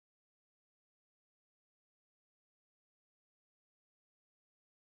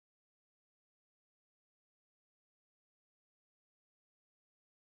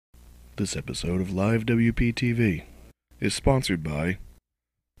This episode of Live WPTV is sponsored by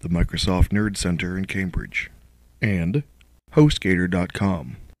the Microsoft Nerd Center in Cambridge and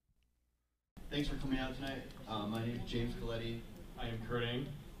HostGator.com. Thanks for coming out tonight. My name is James Galletti. I am Kurt Ing.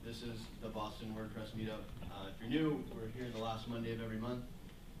 This is the Boston WordPress Meetup. If you're new, we're here the last Monday of every month.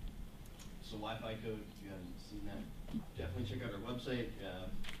 It's a Wi-Fi code. If you haven't seen that, definitely check out our website. We have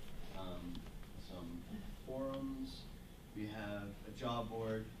some forums. We have a job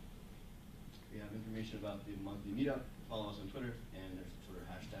board. We have information about the monthly meetup. Follow us on Twitter, and there's a Twitter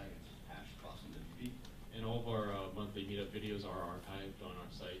hashtag. It's #BostonWP. And all of our monthly meetup videos are archived on our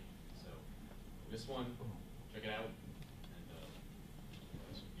site. So this one, check it out, and give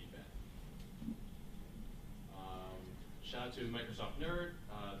us some feedback. Shout out to Microsoft Nerd.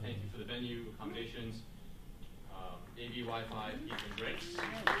 Thank you for the venue, accommodations, AV, Wi-Fi, pizza, and drinks.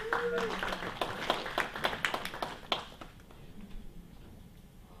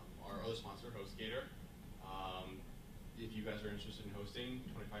 Our other sponsor, HostGator. If you guys are interested in hosting,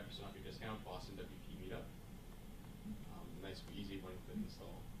 25% off your discount, Boston WP Meetup. Nice, easy, one-click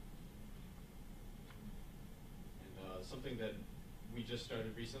install. And something that we just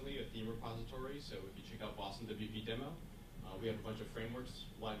started recently, a theme repository. So if you check out Boston WP Demo, we have a bunch of frameworks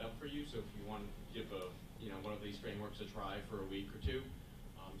lined up for you. So if you want to give one of these frameworks a try for a week or two,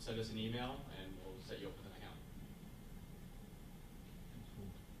 send us an email and we'll set you up with an account.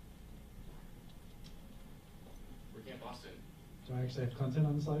 WordCamp Boston. Do I actually have content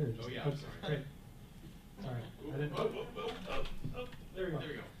on the slide? Or just Oh yeah, I'm sorry. Great. Sorry. I didn't. There we go. There we go.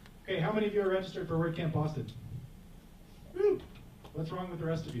 Okay, how many of you are registered for WordCamp Boston? Woo! What's wrong with the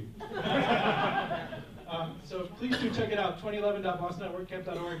rest of you? So please do check it out,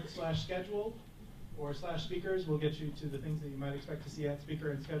 2011.boston.wordcamp.org/schedule or /speakers will get you to the things that you might expect to see at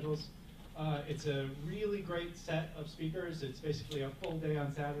speaker and schedules. It's a really great set of speakers. It's basically a full day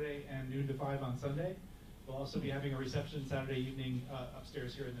on Saturday and noon to 5 on Sunday. We'll also be having a reception Saturday evening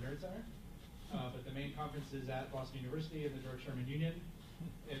upstairs here in the Nerd Center. But the main conference is at Boston University in the George Sherman Union.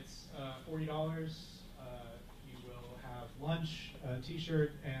 It's $40. You will have lunch, a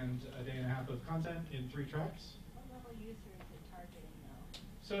t-shirt, and a day and a half of content in 3 tracks. What level user is it targeting though?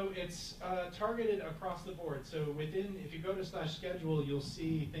 So it's targeted across the board. So if you go to /schedule, you'll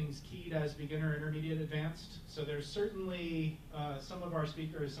see things keyed as beginner, intermediate, advanced. So there's certainly some of our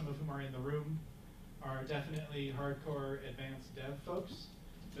speakers, some of whom are in the room, are definitely hardcore advanced dev folks.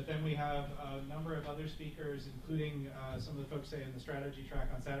 But then we have a number of other speakers, including some of the folks, say, in the strategy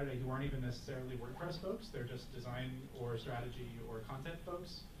track on Saturday who aren't even necessarily WordPress folks. They're just design or strategy or content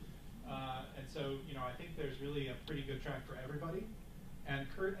folks. And so, I think there's really a pretty good track for everybody. And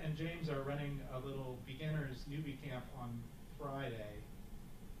Kurt and James are running a little beginners newbie camp on Friday,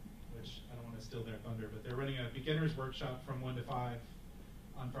 which I don't want to steal their thunder, but they're running a beginners workshop from 1 to 5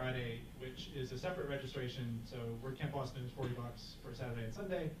 on Friday, which is a separate registration. So WordCamp Boston is $40 for Saturday and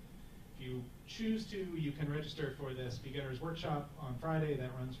Sunday. If you choose to, you can register for this beginners workshop on Friday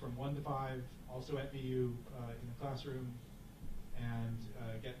that runs from 1 to 5, also at BU in the classroom, and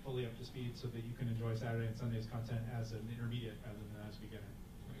get fully up to speed so that you can enjoy Saturday and Sunday's content as an intermediate rather than as a beginner.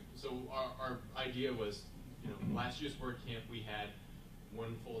 Right. So our idea was, last year's WordCamp we had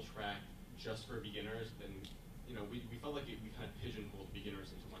one full track just for beginners. Then we felt like we kind of pigeonholed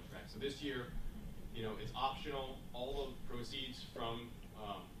beginners into one track. So this year, it's optional. All of proceeds from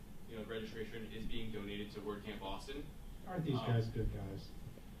registration is being donated to WordCamp Boston. Aren't these guys good guys?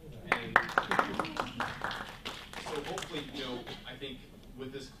 And so hopefully, I think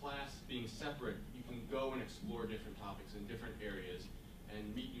with this class being separate, you can go and explore different topics in different areas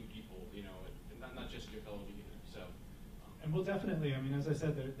and meet new people, and not just your fellow beginners. So. And we'll definitely, as I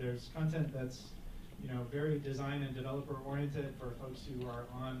said, there's content that's very design and developer oriented for folks who are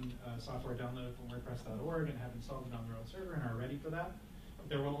on software download from WordPress.org and have installed it on their own server and are ready for that.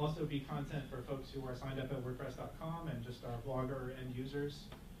 There will also be content for folks who are signed up at WordPress.com and just our blogger end users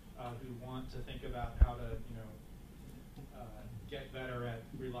who want to think about how to get better at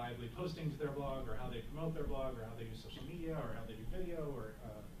reliably posting to their blog, or how they promote their blog, or how they use social media, or how they do video, or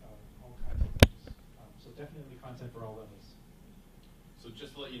all kinds of things. So definitely content for all levels. So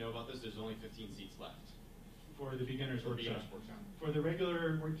just to let you know about this, there's only 15 seats left. For the beginners workshop. For the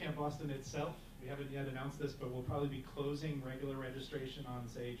regular WordCamp Boston itself, we haven't yet announced this, but we'll probably be closing regular registration on,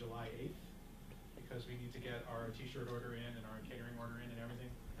 say, July 8th, because we need to get our t-shirt order in and our catering order in and everything.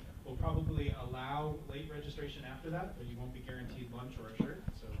 We'll probably allow late registration after that, but you won't be guaranteed lunch or a shirt,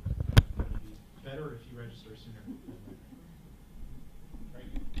 so it would be better if you register sooner.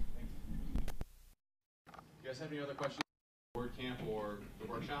 Great, thanks. You guys have any other questions? WordCamp or the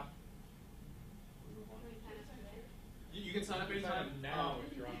workshop? You can sign up anytime. Now,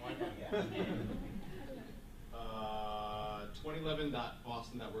 if you're on Wi-Fi.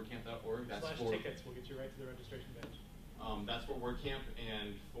 2011.boston.wordcamp.org. That's / for tickets will get you right to the registration page. That's for WordCamp,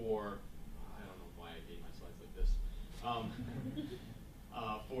 and for I don't know why I made my slides like this.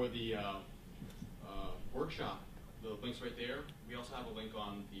 For the workshop, the link's right there. We also have a link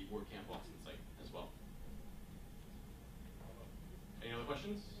on the WordCamp Boston site as well. Any other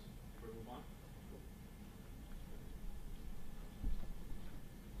questions before we move on?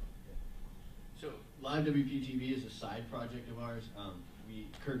 So Live WPTV is a side project of ours.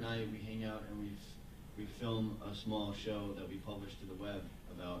 Kurt and I, we hang out and we film a small show that we publish to the web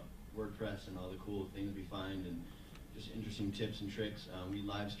about WordPress and all the cool things we find and just interesting tips and tricks. We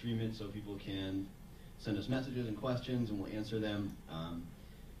live stream it so people can send us messages and questions and we'll answer them.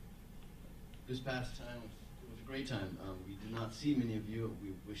 This past time, it was a great time. We did not see many of you.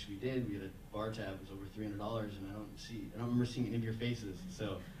 We wish we did. We had a bar tab. It was over $300 and I don't remember seeing any of your faces.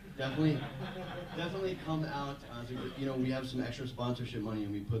 So definitely come out. We have some extra sponsorship money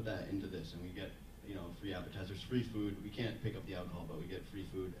and we put that into this and we get free appetizers, free food. We can't pick up the alcohol, but we get free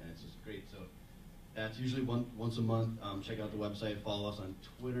food and it's just great. So that's usually once a month. Check out the website, follow us on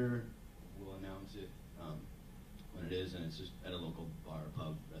Twitter. We'll announce it when it is, and it's just at a local bar,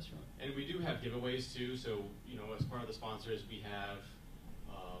 pub, restaurant. And we do have giveaways too. So as part of the sponsors, we have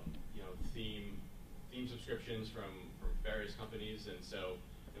theme subscriptions from various companies, and so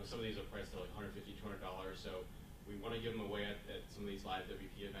some of these are priced at like $150, $200. So we want to give them away at some of these live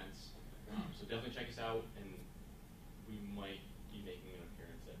WP events. So definitely check us out, and we might be making an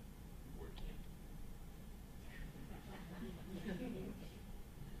appearance at WordCamp.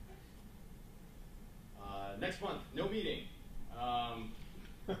 Next month, no meeting. And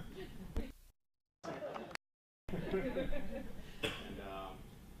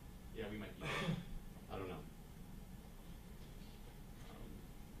yeah, we might be. I don't know.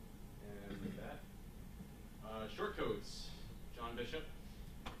 And with that, Shortcodes, John Bishop.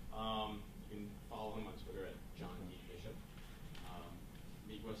 You can follow him on Twitter at John D. Bishop.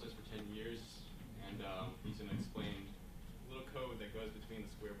 Made websites for 10 years, and he's going to explain a little code that goes between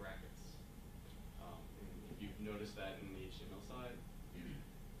the square brackets. And if you've noticed that in the HTML side,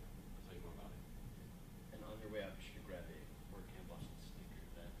 I'll tell you more about it. And on your way out, you should grab a WordCamp Boston sticker,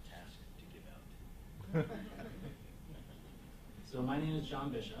 that task to give out. So my name is John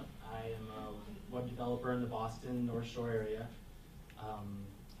Bishop. I am a web developer in the Boston North Shore area.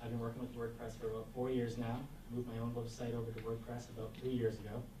 I've been working with WordPress for about 4 years now. I moved my own website over to WordPress about 3 years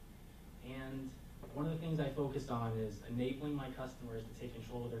ago. And one of the things I focused on is enabling my customers to take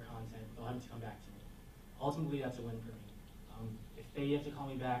control of their content without having to come back to me. Ultimately, that's a win for me. If they have to call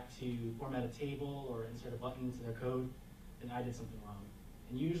me back to format a table or insert a button into their code, then I did something wrong.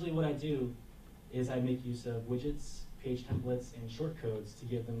 And usually what I do is I make use of widgets, page templates, and shortcodes to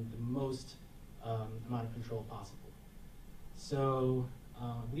give them the most amount of control possible. So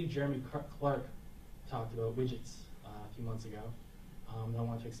I believe Jeremy Clark talked about widgets a few months ago. And I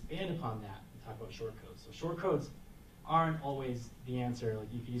want to expand upon that and talk about shortcodes. So shortcodes aren't always the answer.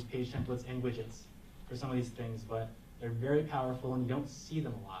 Like you can use page templates and widgets for some of these things, but they're very powerful and you don't see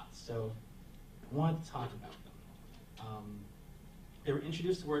them a lot. So I wanted to talk about them. They were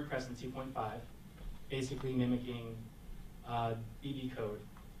introduced to WordPress in 2.5, basically mimicking BB code,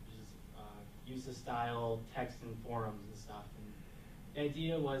 which is use of style, text in forums and stuff. And the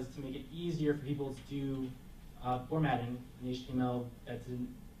idea was to make it easier for people to do formatting in HTML that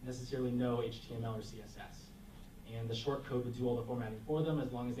didn't necessarily know HTML or CSS. And the shortcode would do all the formatting for them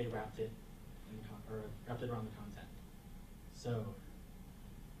as long as they wrapped it wrapped it around the content. So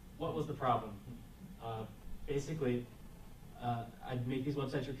what was the problem? Basically, I'd make these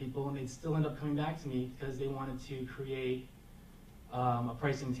websites for people and they'd still end up coming back to me because they wanted to create a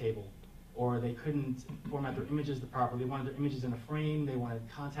pricing table, or they couldn't format their images properly. They wanted their images in a frame, they wanted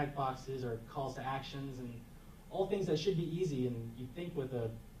contact boxes or calls to actions, and all things that should be easy. And you'd think with a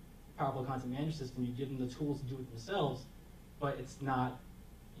powerful content management system, you give them the tools to do it themselves, but it's not,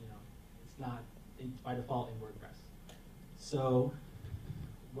 it's not by default in WordPress. So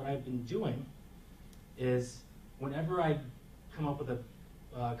what I've been doing is whenever I come up with a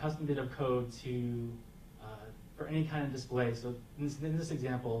custom bit of code for any kind of display, so in this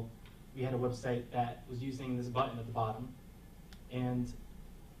example, we had a website that was using this button at the bottom, and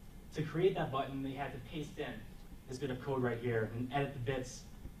to create that button, they had to paste in this bit of code right here and edit the bits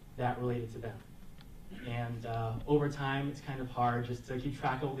that related to them. And over time, it's kind of hard just to keep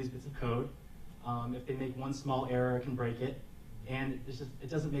track of all these bits of code. If they make one small error, it can break it, and it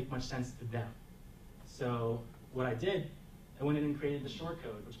doesn't make much sense to them. So what I did, I went in and created the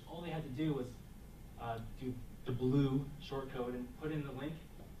shortcode, which all they had to do was do the blue shortcode and put in the link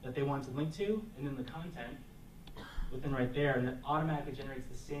that they want to link to, and then the content within right there, and it automatically generates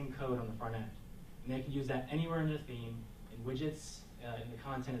the same code on the front end. And they can use that anywhere in their theme, in widgets, in the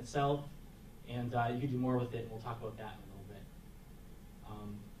content itself, and you can do more with it, and we'll talk about that in a little bit.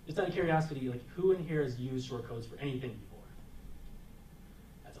 Just out of curiosity, like, who in here has used shortcodes for anything before?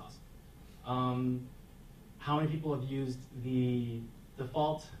 That's awesome. How many people have used the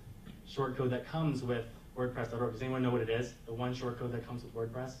default shortcode that comes with WordPress.org? Does anyone know what it is? The one shortcode that comes with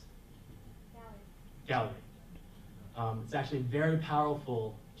WordPress? Gallery. It's actually a very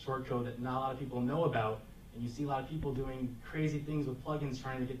powerful shortcode that not a lot of people know about, and you see a lot of people doing crazy things with plugins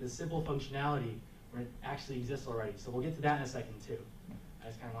trying to get this simple functionality where it actually exists already. So we'll get to that in a second too. I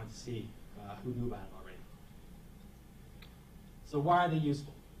just kind of wanted to see who knew about it already. So why are they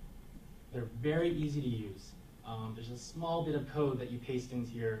useful? They're very easy to use. There's a small bit of code that you paste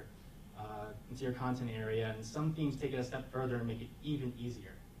into your content area, and some themes take it a step further and make it even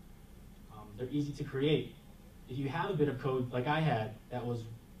easier. They're easy to create. If you have a bit of code like I had that was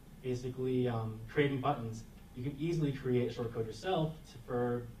basically creating buttons, you can easily create a shortcode yourself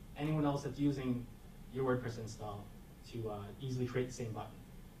for anyone else that's using your WordPress install to easily create the same button.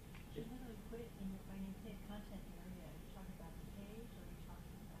 How do we put it in your, when you say content area, are you talking about the page, or are you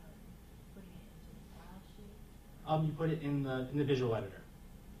talking about putting it into the file sheet? You put it in the visual editor.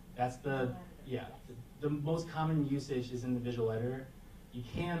 That's the, yeah, the most common usage is in the visual editor. You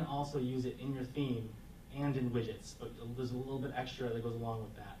can also use it in your theme and in widgets, but there's a little bit extra that goes along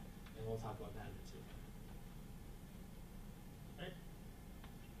with that, and we'll talk about that a bit too. Right.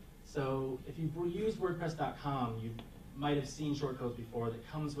 So if you've used WordPress.com, you might have seen shortcodes before that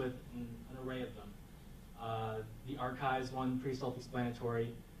comes with an array of them. The archives one, pretty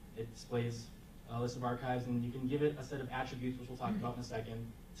self-explanatory. It displays a list of archives, and you can give it a set of attributes, which we'll talk about in a second,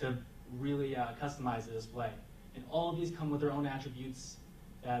 to really customize the display. And all of these come with their own attributes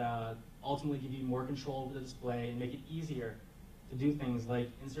that ultimately give you more control over the display and make it easier to do things like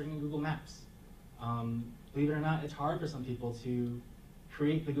inserting Google Maps. Believe it or not, it's hard for some people to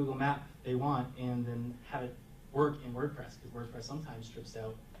create the Google map they want and then have it work in WordPress, because WordPress sometimes strips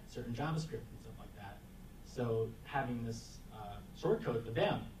out certain JavaScript and stuff like that. So having this shortcode for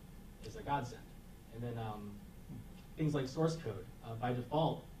them is a godsend. And then things like source code. By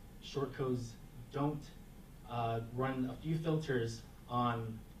default, shortcodes don't run a few filters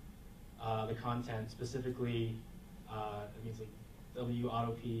on the content, specifically it means like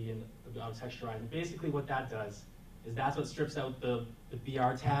W-Auto-P and W-Auto-Texturize. And basically what that does is that's what strips out the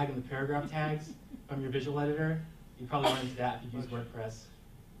BR tag and the paragraph tags from your visual editor. You probably run into that if you use WordPress.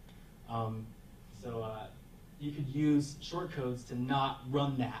 You could use shortcodes to not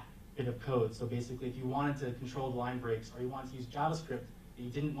run that bit of code. So basically, if you wanted to control the line breaks, or you wanted to use JavaScript that you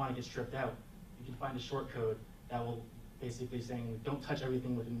didn't want to get stripped out, you can find a shortcode that will basically saying, don't touch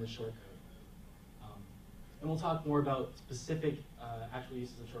everything within this shortcode. And we'll talk more about specific actual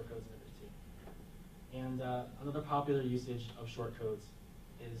uses of shortcodes in a bit too. And another popular usage of shortcodes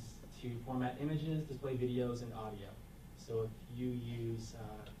is to format images, display videos, and audio. So if you use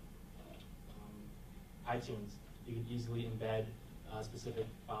iTunes, you can easily embed a specific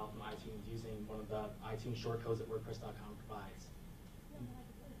file from iTunes using one of the iTunes shortcodes that WordPress.com provides.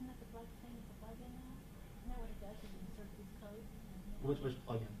 Isn't that the plugin now? Isn't that what it does, is it inserts these codes? Which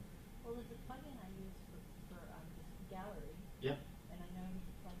plugin? Well, there's a plugin I use for this gallery. Yep. And I know there's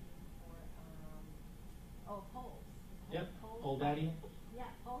a plugin for, polls. Yep. Poll Daddy. Yeah,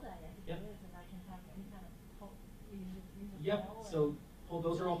 Poll Daddy, I think Yep. it is, and I can have any kind of poll, use a Yep. poll. So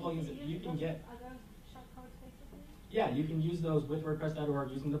those are all plugins that you can get. Are those shortcodes basically? Yeah, you can use those with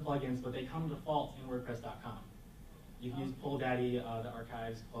WordPress.org using the plugins, but they come default in WordPress.com. You can use Poll Daddy, the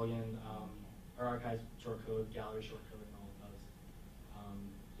archives plugin, or archives shortcode, gallery shortcode, and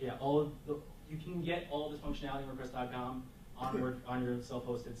all of those. You can get all this functionality in WordPress.com on your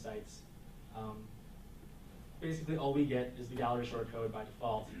self-hosted sites. Basically, all we get is the gallery shortcode by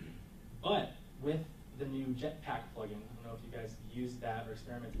default. But with the new Jetpack plugin, I don't know if you guys used that or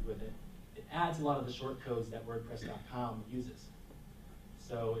experimented with it, it adds a lot of the shortcodes that WordPress.com uses.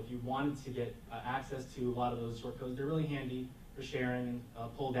 So if you wanted to get access to a lot of those shortcodes, they're really handy for sharing.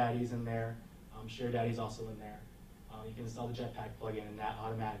 Poll Daddy's in there. Share Daddy's also in there. You can install the Jetpack plugin, and that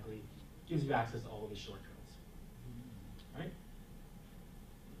automatically gives you access to all of these shortcodes. Right?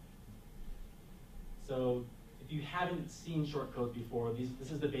 So if you haven't seen shortcodes before,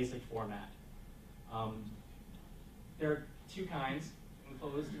 this is the basic format. There are two kinds,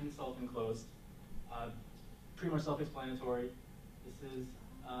 enclosed and self-enclosed. Pretty much self-explanatory. This is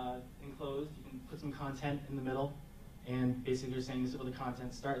enclosed. You can put some content in the middle, and basically you're saying this is where the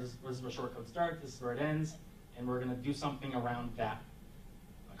content starts, this is where shortcode starts, this is where it ends. and we're going to do something around that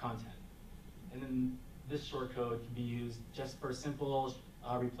content. And then this shortcode can be used just for a simple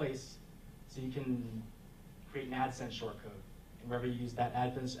replace, so you can create an AdSense shortcode. And wherever you use that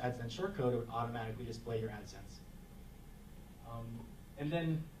AdSense shortcode, it would automatically display your AdSense. And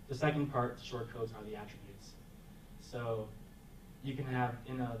then the second part, the shortcodes, are the attributes. So you can have,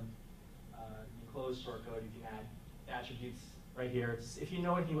 in a enclosed shortcode, you can add attributes right here. If you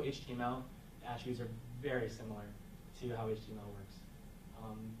know anything about HTML, the attributes are very similar to how HTML works.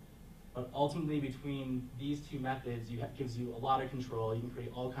 But ultimately, between these two methods, gives you a lot of control. You can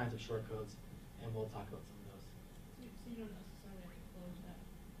create all kinds of shortcodes, and we'll talk about some of those. So you don't necessarily have to close that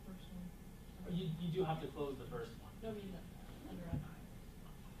first one? You do have to close the first one. No, I mean, under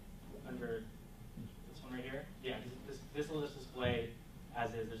FI. Under this one right here? Yeah, this will just display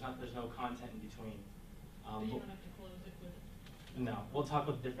as is. There's no content in between. So you don't have to close it with it? No, we'll talk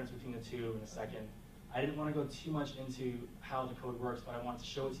about the difference between the two in a second. I didn't want to go too much into how the code works, but I wanted to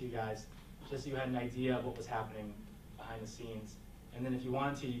show it to you guys just so you had an idea of what was happening behind the scenes. And then if you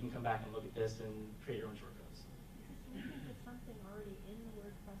wanted to, you can come back and look at this and create your own shortcodes. Do you think it's something already in the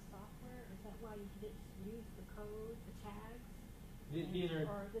WordPress software? Is that why you did use the code, the tags?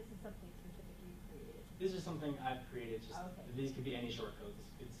 Or this is something specifically you created? This is something I've created. Just Okay. These could be any shortcodes.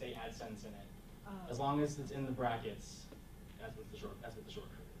 This could say AdSense in it. Oh. As long as it's in the brackets, that's what the shortcode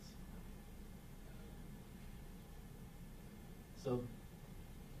is. So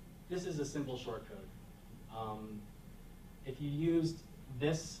this is a simple shortcode. If you used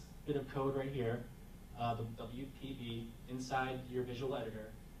this bit of code right here, the WPB, inside your visual editor,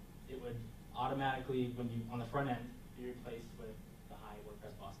 it would automatically, on the front end, be replaced with the Hi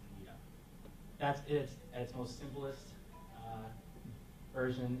WordPress Boston Meetup. That's it at its most simplest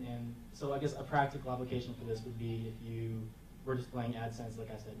version. And so I guess a practical application for this would be if you were displaying AdSense,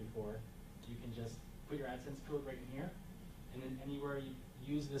 like I said before, you can just put your AdSense code right in here, and then anywhere you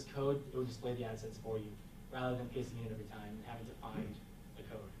use this code, it will display the AdSense for you, rather than pasting it in every time and having to find the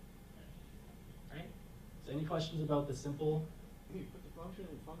code. All right? So any questions about the simple? You put the function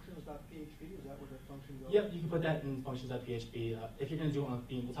in functions.php, is that where the function goes? Yep, you can put that in functions.php. If you're going to do it on a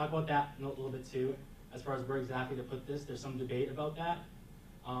theme, we'll talk about that in a little bit too. As far as where exactly to put this, there's some debate about that.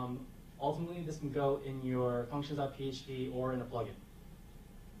 Ultimately, this can go in your functions.php or in a plugin.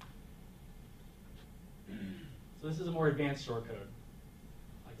 So this is a more advanced shortcode.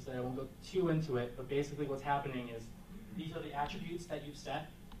 Like I said, I won't go too into it, but basically what's happening is these are the attributes that you've set,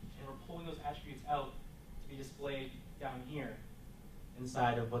 and we're pulling those attributes out to be displayed down here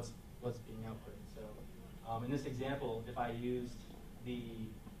inside of what's being outputted. So in this example, if I used the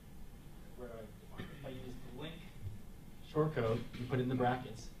link shortcode and put it in the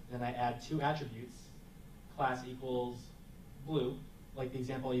brackets, then I add two attributes, class equals blue, like the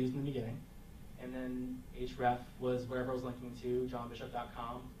example I used in the beginning, and then href was wherever I was linking to,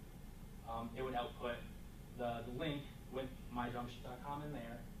 johnbishop.com. It would output the link with myjohnbishop.com in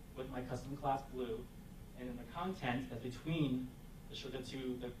there, with my custom class blue, and then the content that's between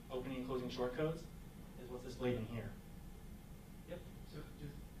the opening and closing shortcodes is what's displayed in here. Yep. So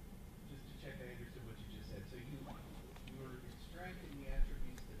just to check I understood what you just said. So you were extracting the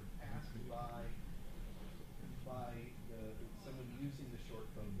attributes that are passed by someone using the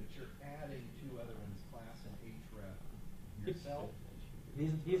shortcode, but you're adding two other ones, class and href, yourself?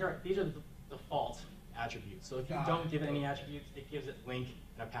 These are the default attributes. So if you don't give it any attributes, it gives it link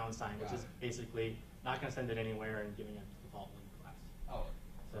and a pound sign, which is basically not going to send it anywhere and giving it the default link class. Oh.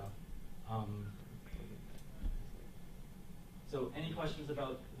 So any questions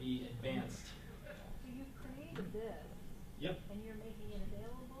about the advanced? So you created this. Yep. And you're making it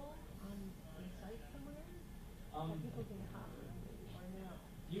available on a site somewhere that people can copy or no?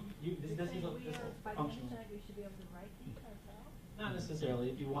 This By the function. internet, we should be able to write these ourselves? Not necessarily.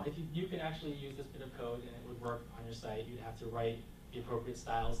 If you want, you could actually use this bit of code and it would work on your site. You'd have to write the appropriate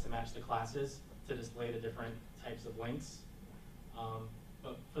styles to match the classes to display the different types of links.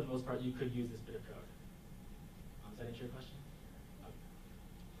 But for the most part, you could use this bit of code. Does that answer your question? Okay.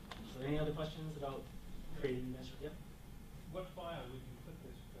 So any other questions about creating this? Yep. What file would you put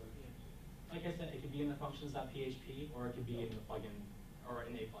this code into? Like I said, it could be in the functions.php or it could be in the plugin or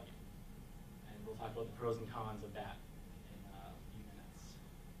in a plugin. And we'll talk about the pros and cons of that in a few minutes.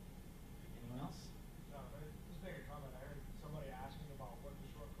 Anyone else? No, just make a comment. I heard somebody asking about what the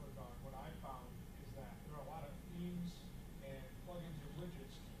shortcodes are. What I found is that there are a lot of themes and plugins and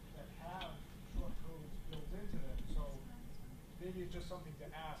widgets that have shortcodes built into them. So maybe it's just something to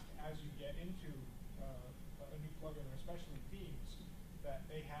ask as you get into a new plugin, or especially themes, that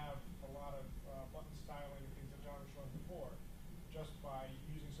they have a lot of button styling and things that John was showing before. just by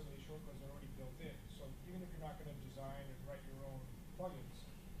using some of these shortcodes that are already built in. So even if you're not going to design and write your own plugins,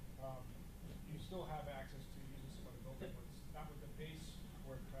 you still have access to using some of the built-in ones, not with the base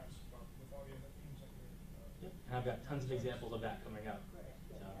WordPress, but with all the other themes that you're. And I've got tons of examples of that coming up.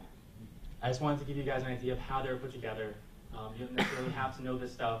 So I just wanted to give you guys an idea of how they're put together. You don't necessarily have to know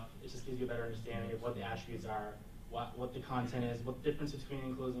this stuff. It just gives you a better understanding of what the attributes are, what the content is, what the difference between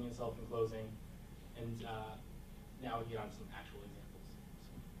enclosing and self-enclosing, and now we get on to some actual examples.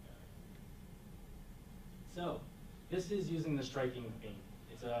 So this is using the striking theme.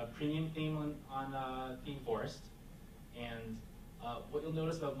 It's a premium theme on ThemeForest, and what you'll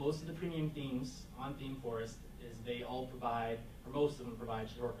notice about most of the premium themes on ThemeForest is they all provide, or most of them provide,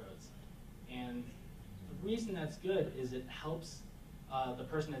 shortcodes. And the reason that's good is it helps the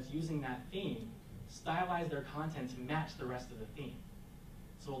person that's using that theme stylize their content to match the rest of the theme.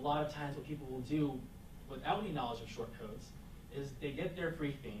 So a lot of times what people will do without any knowledge of shortcodes is they get their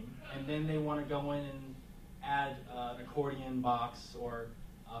free theme and then they want to go in and add an accordion box or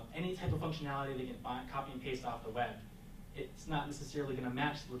any type of functionality they can copy and paste off the web. It's not necessarily going to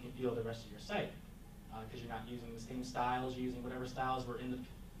match the look and feel of the rest of your site because you're not using the same styles, you're using whatever styles were in the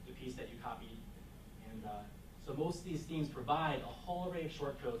piece that you copied. And so most of these themes provide a whole array of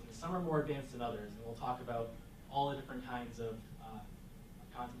shortcodes, and some are more advanced than others, and we'll talk about all the different kinds of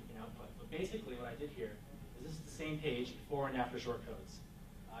content you can output. But basically what I did here is this is the same page before and after shortcodes.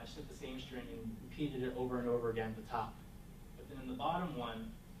 I just took the same string and repeated it over and over again at the top. But then in the bottom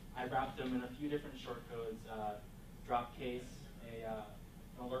one, I wrapped them in a few different shortcodes, drop case,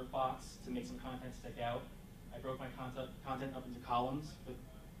 an alert box to make some content stick out. I broke my content up into columns, but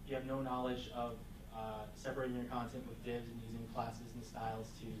if you have no knowledge of separating your content with divs and using classes and styles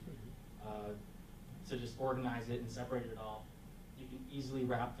to just organize it and separate it all, you can easily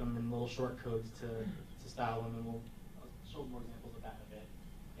wrap them in little shortcodes to style them, and I'll show more examples of that in a bit.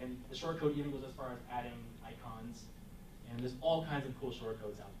 And the shortcode even goes as far as adding icons, and there's all kinds of cool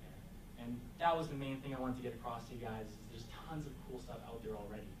shortcodes out there. And that was the main thing I wanted to get across to you guys, is there's tons of cool stuff out there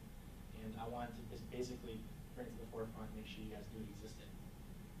already. And I wanted to just basically bring it to the forefront and make sure you guys knew it existed.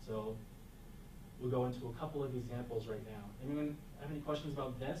 So we'll go into a couple of examples right now. Anyone have any questions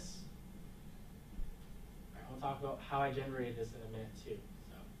about this? All right, I'll talk about how I generated this in a minute too.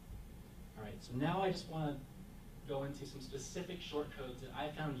 So, all right, so now I just want to go into some specific shortcodes that I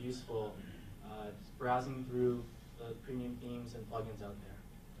found useful just browsing through the premium themes and plugins out there.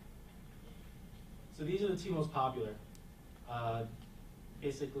 So these are the two most popular.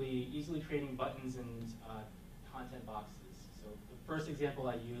 Basically, easily creating buttons and content boxes. So the first example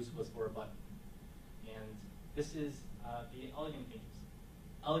I used was for a button. And this is the Elegant Themes.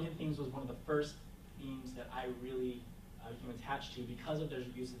 Elegant Themes was one of the first themes that I really became attached to because of their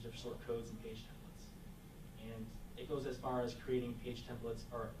usage of shortcodes and page templates. And it goes as far as creating page templates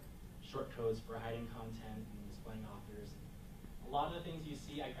or shortcodes for hiding content and displaying authors. A lot of the things you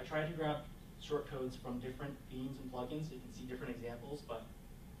see, I tried to grab shortcodes from different themes and plugins so you can see different examples, but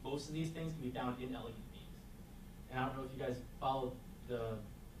most of these things can be found in Elegant Themes. And I don't know if you guys follow the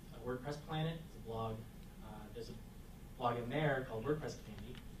WordPress Planet. It's a blog. There's a blog in there called WordPress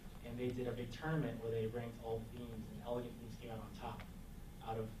Community, and they did a big tournament where they ranked all the themes, and Elegant Themes came out on top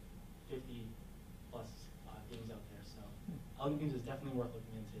out of 50 plus themes out there. So Elegant Themes is definitely worth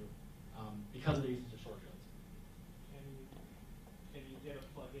looking into because of the usage of shortcodes. Can you get a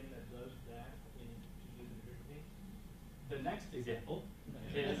plugin that does that in using the bigger thing? The next example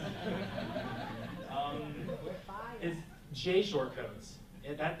is J Shortcodes.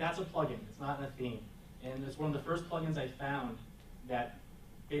 That's a plugin. It's not in a theme. And it's one of the first plugins I found that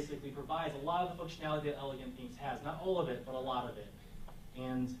basically provides a lot of the functionality that Elegant Themes has. Not all of it, but a lot of it.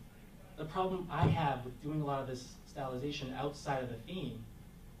 And the problem I have with doing a lot of this stylization outside of the theme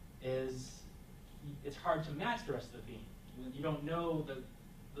is it's hard to match the rest of the theme. You don't know,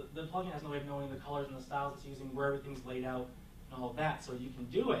 the plugin has no way of knowing the colors and the styles it's using, where everything's laid out, and all of that. So you can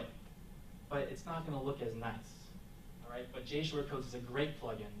do it, but it's not going to look as nice. All right? But J Shortcodes is a great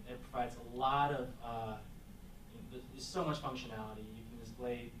plugin. It provides a lot of, there's so much functionality. You can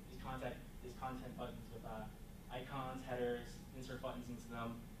display these content buttons with icons, headers, insert buttons into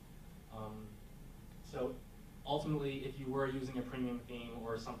them. So ultimately, if you were using a premium theme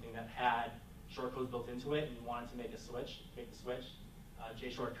or something that had shortcodes built into it and you wanted to make the switch, J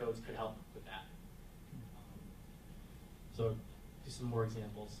Shortcodes could help with that. So do some more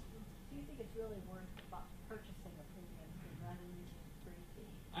examples. Do you think it's really worth purchasing a premium theme rather than using a free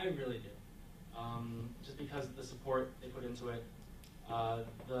theme? I really do. Just because of the support they put into it.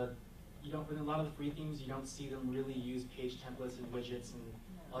 In a lot of the free themes, you don't see them really use page templates and widgets and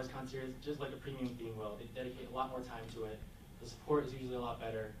all these kinds of series, just like a premium theme will. They dedicate a lot more time to it. The support is usually a lot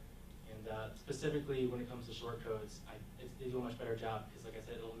better, and specifically when it comes to shortcodes, they do a much better job because, like I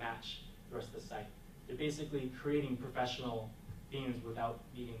said, it'll match the rest of the site. They're basically creating professional themes without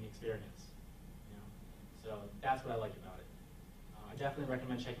needing the experience. You know? So that's what I like about it. I definitely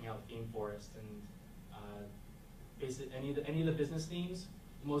recommend checking out Theme Forest, and any of the business themes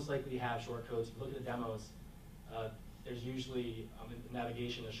most likely have shortcodes. If you look at the demos, there's usually in the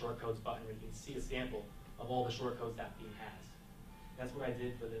navigation a shortcodes button where you can see a sample of all the shortcodes that theme has. That's what I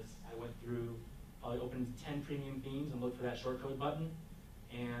did for this. I went through, I opened 10 premium themes and looked for that shortcode button,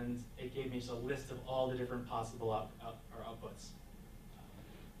 and it gave me just a list of all the different possible outputs.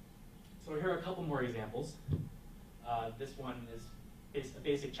 So here are a couple more examples. This one is a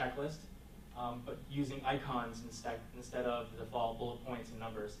basic checklist, but using icons instead of the default bullet points and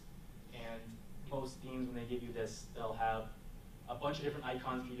numbers. And most themes, when they give you this, they'll have a bunch of different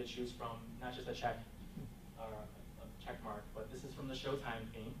icons for you to choose from, not just a check or a check mark, but this is from the Showtime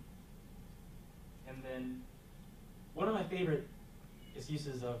theme. And then one of my favorite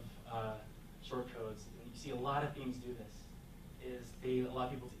uses of shortcodes, and you see a lot of themes do this, is they allow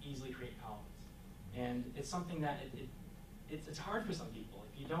people to easily create columns. And it's something that it's hard for some people.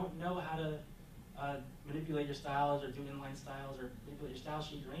 If you don't know how to manipulate your styles or do inline styles or manipulate your style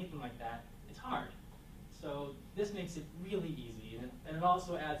sheet or anything like that, it's hard. So this makes it really easy, and it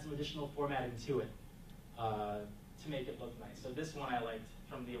also adds some additional formatting to it to make it look nice. So this one I liked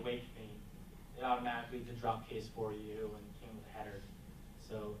from the Awake theme. It automatically did drop case for you and came with a header.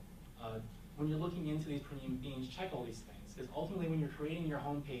 So when you're looking into these premium themes, check all these things, because ultimately when you're creating your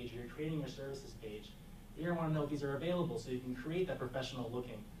home page or you're creating your services page, you're going to want to know if these are available so you can create that professional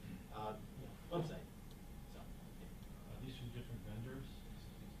looking website. So, Are these from different vendors?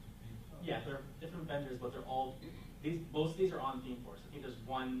 yeah, they're different vendors, but they're all, most of these are on Theme Forest. I think there's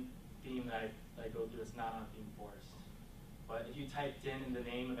one theme that I go through that's not on Theme Forest. But if you typed in the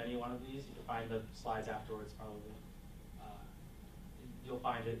name of any one of these, you can find the slides afterwards probably. You'll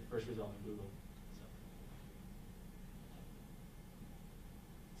find it first result in Google.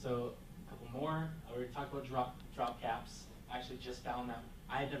 So a couple more. I already talked about drop caps. I actually just found that.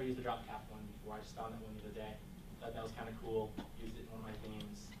 I had never used the drop cap one before. I just found that one the other day. Thought that was kind of cool. Used it in one of my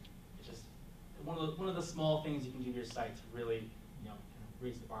themes. It's just one of the small things you can do to your site to really, kind of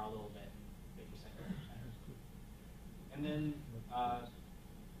raise the bar a little bit and make your site better. And then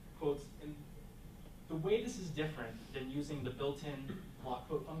quotes. And the way this is different than using the built-in block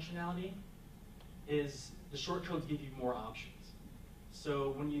quote functionality is the shortcodes give you more options.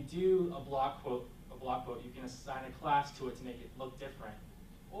 So when you do a block quote, you can assign a class to it to make it look different,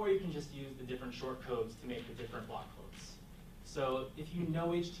 or you can just use the different shortcodes to make the different block quotes. So if you know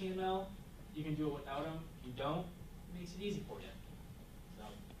HTML, you can do it without them. If you don't, it makes it easy for you.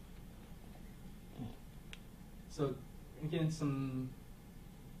 So again, some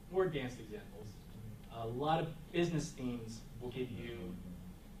more advanced examples. A lot of business themes will give you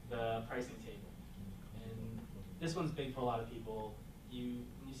the pricing table, and this one's big for a lot of people. When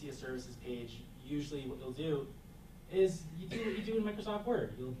you see a services page, usually what you'll do is you do what you do in Microsoft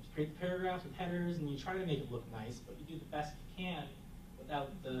Word. You'll create the paragraphs with headers, and you try to make it look nice, but you do the best you can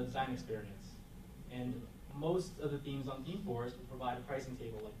without the design experience. And most of the themes on Theme Forest will provide a pricing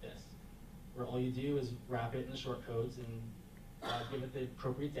table like this, where all you do is wrap it in the shortcodes and give it the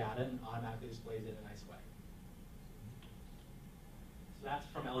appropriate data, and automatically displays it in a nice way. So that's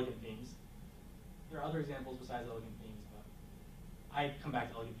from Elegant Themes. There are other examples besides Elegant Themes, but I come back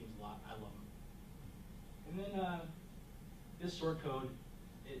to Elegant Themes a lot. I love them. And then this shortcode,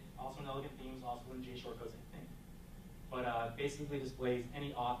 also in Elegant Themes, also in JShortcodes, I think. But basically displays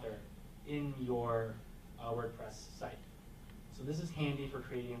any author in your WordPress site. So this is handy for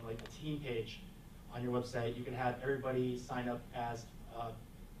creating like a team page on your website. You can have everybody sign up as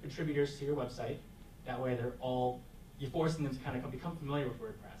contributors to your website. That way you're forcing them to kind of become familiar with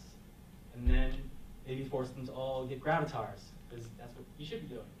WordPress. And then maybe force them to all get gravatars, because that's what you should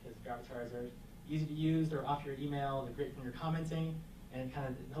be doing, because gravatars are easy to use, they're off your email, they're great when you're commenting, and it kind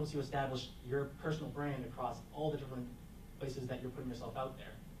of helps you establish your personal brand across all the different places that you're putting yourself out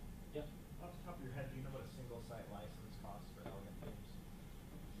there. Yep. Off the top of your head, do you know what a single site license costs for Elegant Themes?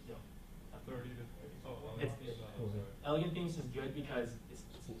 Yep. 30 to Elegant Themes is good because it's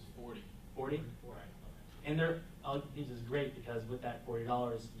 40. 40? Right. And Elegant Themes is great because with that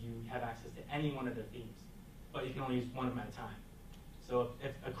 $40, you have access to any one of their themes, but you can only use one of them at a time. So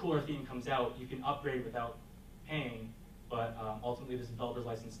if a cooler theme comes out, you can upgrade without paying, but ultimately there's a developer's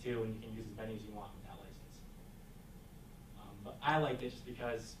license too, and you can use as many as you want with that license. But I liked it just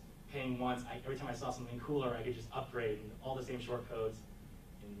because paying once, every time I saw something cooler, I could just upgrade and all the same shortcodes.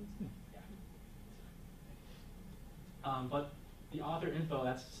 And, yeah. But the author info,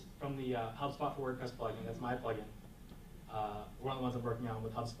 that's from the HubSpot for WordPress plugin. That's my plugin. One of the ones I'm working on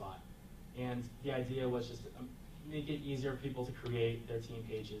with HubSpot. And the idea was just to make it easier for people to create their team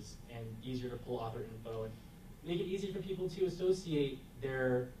pages and easier to pull author info and make it easier for people to associate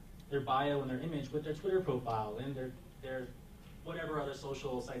their bio and their image with their Twitter profile and their whatever other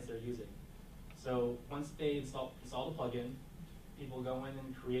social sites they're using. So once they install the plugin, people go in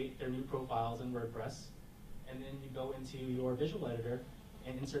and create their new profiles in WordPress, and then you go into your visual editor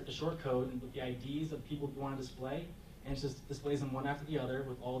and insert the shortcode and with the IDs of people you want to display, and it just displays them one after the other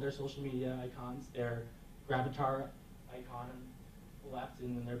with all their social media icons, their Gravatar icon on the left,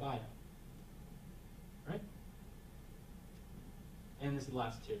 and then their bio. Right? And this is the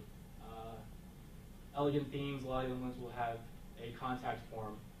last two. Elegant themes, a lot of the ones will have a contact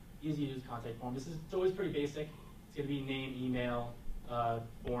form, easy to use contact form. It's always pretty basic. It's going to be name, email,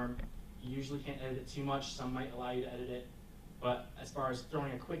 form. You usually can't edit it too much. Some might allow you to edit it. But as far as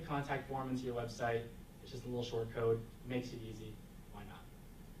throwing a quick contact form into your website, it's just a little short code. Makes it easy. Why not?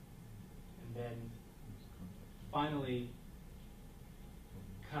 And then finally,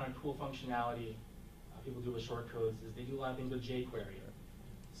 kind of cool functionality people do with shortcodes is they do a lot of things with jQuery.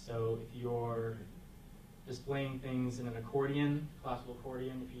 So if you're displaying things in an accordion, classical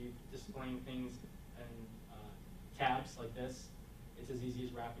accordion, if you're displaying things in tabs like this, it's as easy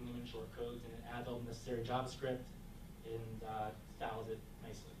as wrapping them in shortcodes, and it adds all the necessary JavaScript and styles it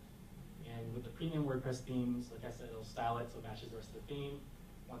nicely. And with the premium WordPress themes, like I said, it'll style it so it matches the rest of the theme.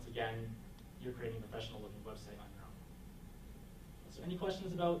 Once again, you're creating a professional looking website on your own. So any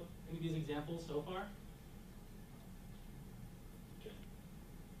questions about any of these examples so far? Okay.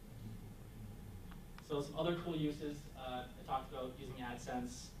 So some other cool uses, I talked about using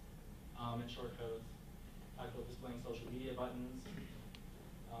AdSense and shortcodes. Talked about displaying social media buttons.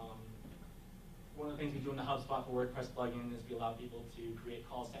 One of the things we do in the HubSpot for WordPress plugin is we allow people to create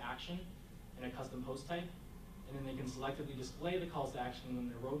calls to action in a custom post type, and then they can selectively display the calls to action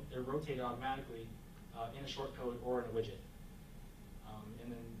when they're rotated automatically in a shortcode or in a widget.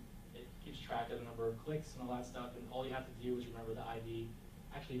 And then it keeps track of the number of clicks and all that stuff, and all you have to do is remember the ID.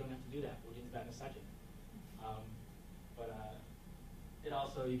 Actually, you don't have to do that. We'll get into that in a second. It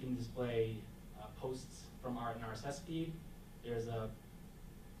also, you can display posts from an RSS feed. There's a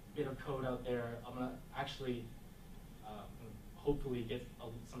bit of code out there. I'm going to actually hopefully get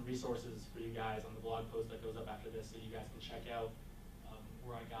some resources for you guys on the blog post that goes up after this so you guys can check out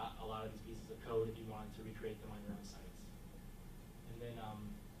where I got a lot of these pieces of code if you wanted to recreate them on your own sites. And then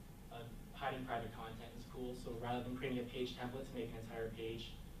hiding private content is cool. So rather than creating a page template to make an entire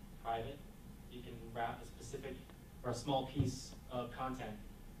page private, you can wrap a specific or a small piece of content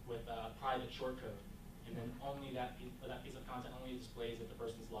with a private shortcode. And then only that piece of content only displays if the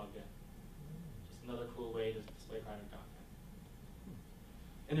person's logged in. Just another cool way to display private content.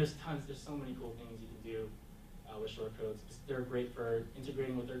 And there's so many cool things you can do with shortcodes. They're great for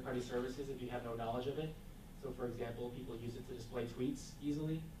integrating with third-party services if you have no knowledge of it. So for example, people use it to display tweets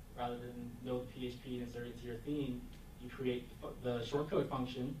easily. Rather than know PHP and insert it into your theme, you create the shortcode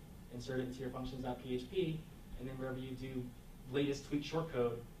function, insert it into your functions.php, and then wherever you do latest tweet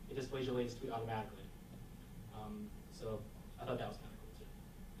shortcode, it displays your latest tweet automatically. So I thought that was kind of cool too.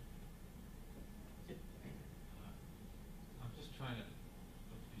 I'm just trying to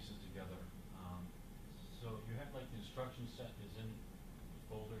put the pieces together. So you have like the instruction set is in the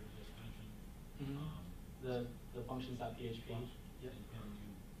folder you just mentioned. Mm-hmm. The functions.php. Yep. And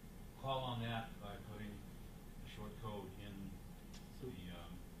you call on that by putting a short code in the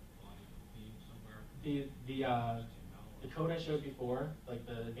body theme somewhere. The code I showed before, like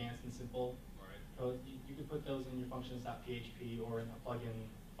the advanced and simple code, you could put those in your functions.php or in a plugin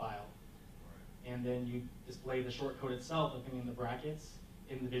file. And then you display the shortcode itself, looking in the brackets,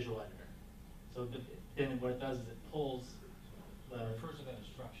 in the visual editor. So then what it does is it pulls the... It refers to that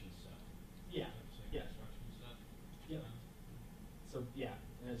instruction set. Yeah. Yeah. Instruction set. Yep. So yeah,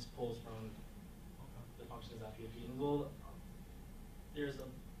 and it just pulls from the functions.php. And there's a,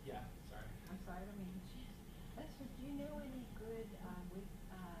 yeah, sorry. I'm sorry, I don't mean to. So do you know any good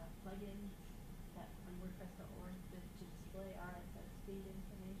plugins that on WordPress.org that to display RSS feed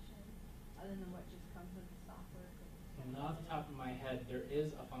information other than what just comes with the software? And off the top of my head, there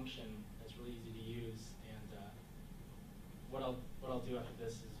is a function that's really easy to use, and what I'll do after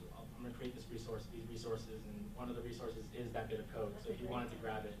this is I'm going to create these resources, and one of the resources is that bit of code. So if you wanted to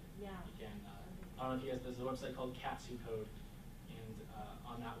grab it, yeah, you can. I don't know if you guys, there's a website called Katsu Code, and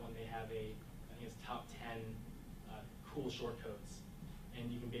on that one they have I think it's top 10 cool shortcodes.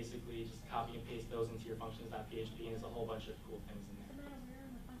 And you can basically just copy and paste those into your functions.php, and there's a whole bunch of cool things in there. No matter where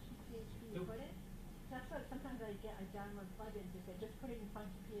in the functions.php you put it? That's what sometimes I I download plugins, if I just put it in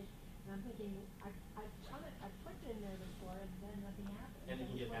function PH, and I'm thinking, I've put it in there before, and then nothing happens. And it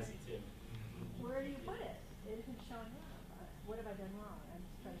can get Where- messy too. Where do you put it? It isn't showing up. What have I done wrong? I'm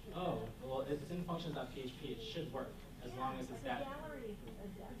just trying to figure Oh, it out. well, if it's in functions.php, it should work, as long as it's that. The gallery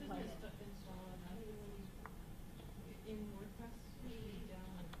plugin. In WordPress, we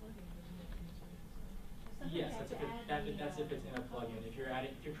download plugins, doesn't it? Sometimes Yes, I that's have if, to add that's if it's in a plugin. If you're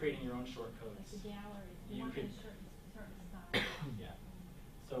creating your own like shortcodes. the gallery, You you want could- a certain style. Yeah.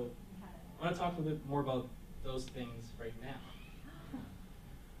 So How to I want to talk a little bit more about those things right now.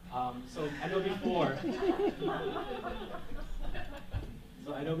 So I know before.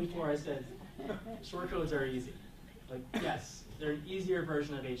 So I know before I said shortcodes are easy. Like, yes, they're an easier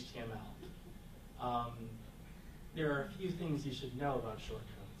version of HTML. There are a few things you should know about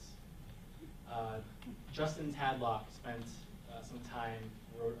shortcodes. Justin Tadlock spent some time,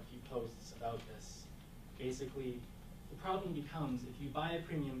 wrote a few posts about this. Basically, the problem becomes if you buy a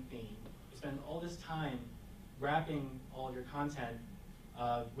premium theme, you spend all this time wrapping all of your content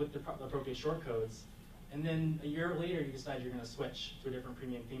with the appropriate shortcodes, and then a year later you decide you're going to switch to a different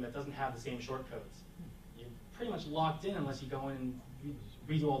premium theme that doesn't have the same shortcodes. You're pretty much locked in unless you go in and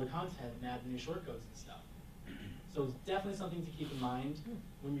redo all the content and add the new shortcodes and stuff. So it's definitely something to keep in mind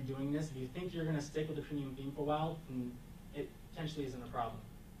when you're doing this. If you think you're going to stick with the premium theme for a while, then it potentially isn't a problem.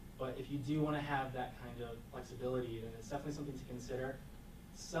 But if you do want to have that kind of flexibility, then it's definitely something to consider.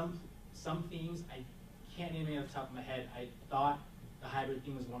 Some themes, I can't name any off the top of my head. I thought the hybrid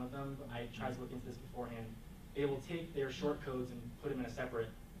theme was one of them, but I tried to look into this beforehand. They will take their shortcodes and put them in a separate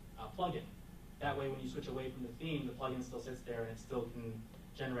plugin. That way, when you switch away from the theme, the plugin still sits there and it still can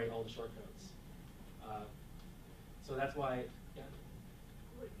generate all the shortcodes. So that's why, yeah.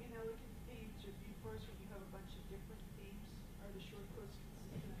 Would inelegant themes or viewports when you have a bunch of different themes, are the shortcodes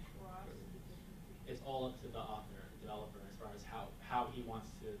consistent across the different themes? It's all up to the author, developer, as far as how he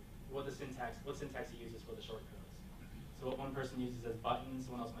wants to, what syntax he uses for the shortcodes. So what one person uses as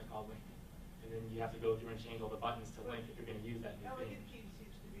buttons, someone else might call linking. And then you have to go through and change all the buttons to link if you're going to use that new theme. Elegant theme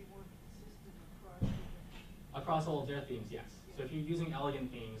seems to be more consistent across different. Across all of their themes, yes. So if you're using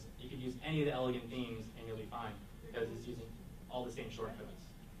elegant themes, you could use any of the elegant themes and you'll be fine, because it's using all the same shortcodes.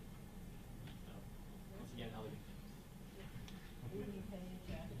 So, once again, elegant themes. Leading page,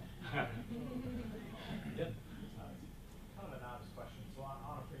 Yep. Kind of a novice question. So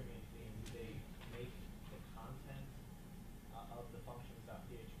on a premium theme, do they make the content of the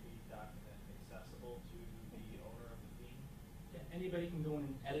functions.php document accessible to the owner of the theme? Yeah, anybody can go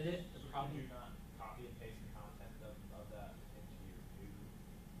in and edit it. The Could problem, you not copy and paste the content of that into your new?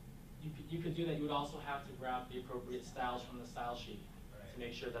 you could do that. You would also have to grab the appropriate styles from the style sheet to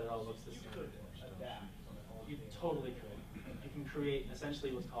make sure that it all looks the You same. could adapt from an old You theme. totally could. You can create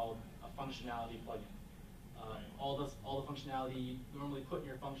essentially what's called a functionality plugin. All the functionality you normally put in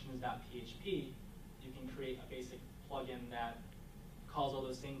your functions.php, you can create a basic plugin that calls all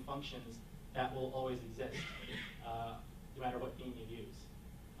those same functions that will always exist, no matter what theme you use.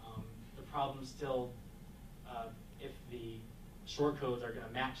 The problem still, if the shortcodes are going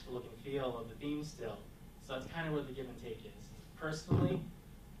to match the look and feel of the theme still. So that's kind of where the give and take is. Personally,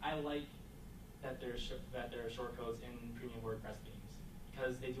 I like that there are shortcodes in premium WordPress themes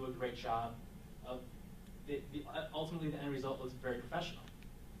because they do a great job of ultimately the end result looks very professional.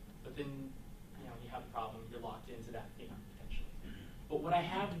 But then you have the problem, you're locked into that theme potentially. But what I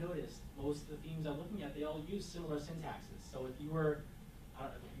have noticed, most of the themes I'm looking at, they all use similar syntaxes. So if you were, I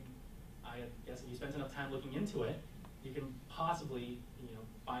guess if you spent enough time looking into it, you can possibly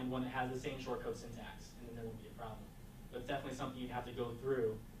find one that has the same shortcode syntax, and then there won't be a problem. But it's definitely something you'd have to go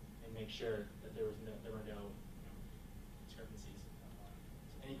through and make sure that there were no discrepancies.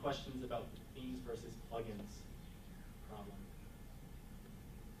 So any questions about themes versus plugins problem?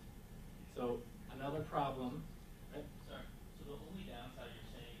 So another problem, right? Sorry. So the only downside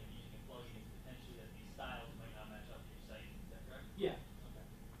you're saying of using a plugin is potentially that these styles might not match up to your site. Is that correct? Yeah. Okay.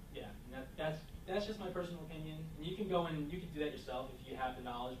 Yeah. And that's just my personal opinion. And you can go and you can do that yourself if you have the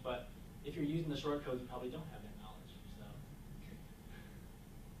knowledge. But if you're using the shortcodes, you probably don't have that knowledge.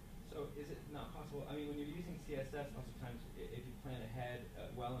 So is it not possible? I mean, when you're using CSS, sometimes if you plan ahead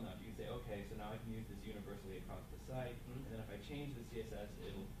well enough, you can say, okay, so now I can use this universally across the site, and then if I change the CSS,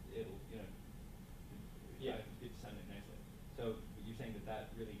 it'll it's sounding nicely. So you're saying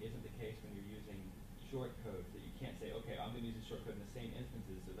that really isn't the case when you're using shortcodes, that you can't say, okay, I'm going to use a shortcode in the same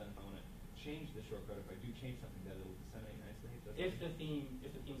instances, so then if I want to change the shortcode, if I do change something, that it'll disseminate nicely? If the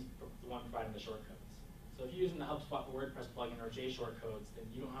theme's the one providing the shortcodes. So if you're using the HubSpot WordPress plugin or J shortcodes, then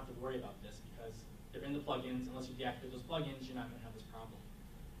you don't have to worry about this because they're in the plugins. Unless you deactivate those plugins, you're not going to have this problem.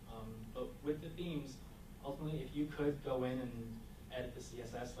 But with the themes, a ultimately, if you could go in and edit the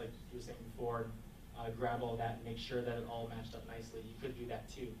CSS like you were saying before, grab all that and make sure that it all matched up nicely, you could do that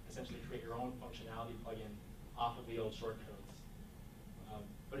too. Essentially create your own functionality plugin off of the old shortcodes.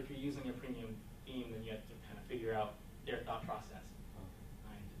 But if you're using a premium theme, then you have to kind of figure out their thought process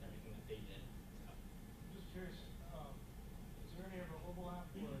behind everything that they did. So. Just curious, is there any ever overlap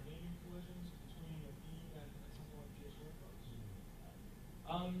or naming collisions between a theme and something like Shortcodes?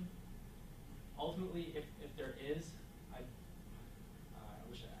 Ultimately, if there is, I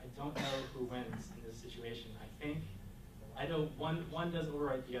don't know who wins in this situation. I know one does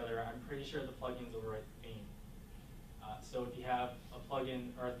overwrite the other. I'm pretty sure the plugins overwrite the theme. So if you have a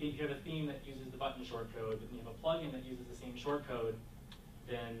plugin, or if you have a theme that uses the button shortcode, and you have a plugin that uses the same shortcode,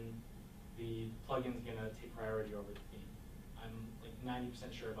 then the plugin's going to take priority over the theme. I'm like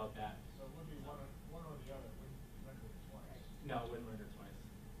 90% sure about that. So it would be one or the other, it wouldn't render it twice. No, it wouldn't render twice.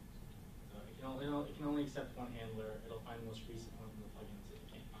 So it can only accept one handler. It'll find the most recent one from the plugins. It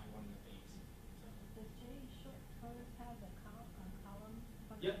can't find one in the themes. So. Does Shortcodes have a column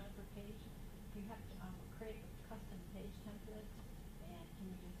Yep. function for page? You have to create a custom page template, and can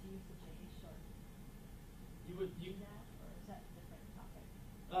you just use the Short? You would Do that, or is that a different topic?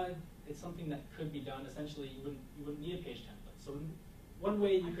 It's something that could be done. Essentially, you wouldn't need a page template. So one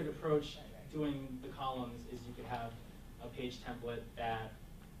way you could approach doing the columns is you could have a page template that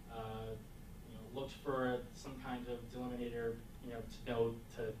looked for some kind of delimiter,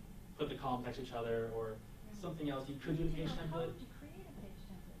 to put the columns next to each other, or something else. You could do the page template. To create a page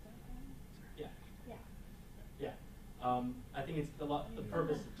template, don't you? Yeah. Yeah. Yeah. I think it's the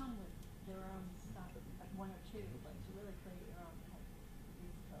purpose. Some come with their own stuff, like one or two, but to really create your own type of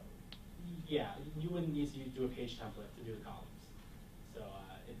code. Yeah, you wouldn't need to do a page template to do the columns. So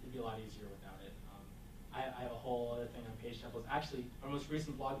it'd be a lot easier without it. I have a whole other thing on page templates. Actually, our most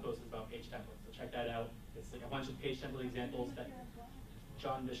recent blog post is about page templates, so check that out. It's like a bunch of page template examples that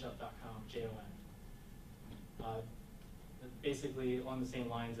johnbishop.com, Jon. Basically along the same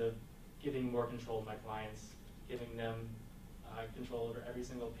lines of giving more control to my clients, giving them control over every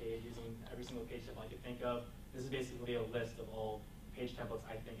single page, using every single page template I could think of. This is basically a list of all page templates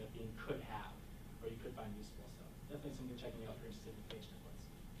I think a theme could have, or you could find useful. So definitely something checking out if you're interested in page templates.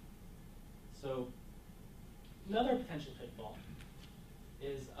 So another potential pitfall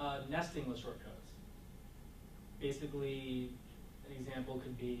is nesting with shortcodes. Basically, an example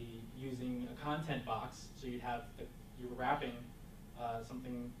could be using a content box. So you'd have you're wrapping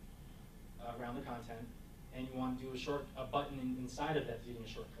something around the content, and you want to do a button inside of that using a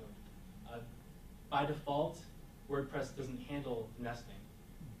shortcode. By default, WordPress doesn't handle nesting.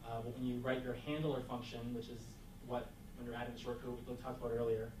 But when you write your handler function, which is when you're adding the shortcode we talked about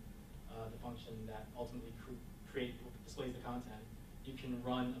earlier, the function that ultimately displays the content, you can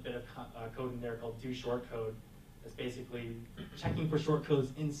run a bit of code in there called do shortcode. That's basically checking for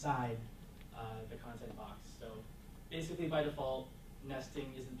shortcodes inside the content box. So basically, by default,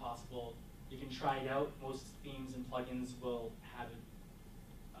 nesting isn't possible. You can try it out. Most themes and plugins will have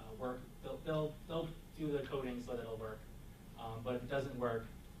it work. They'll do the coding so that it'll work. But if it doesn't work,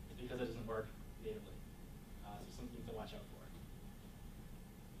 it's because it doesn't work natively. So something to watch out for.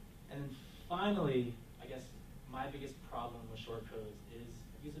 And then finally, I guess my biggest problem with shortcodes is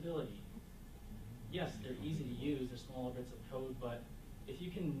usability. Yes, they're easy to use, they're smaller bits of code, but if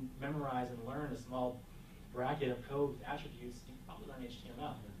you can memorize and learn a small bracket of code with attributes, you can probably learn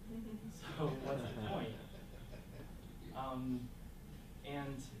HTML. So what's the point?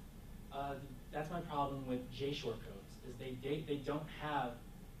 That's my problem with JShortcodes, is they don't have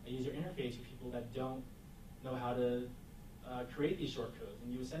a user interface for people that don't know how to create these shortcodes.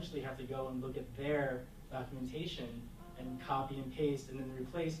 And you essentially have to go and look at their documentation and copy and paste and then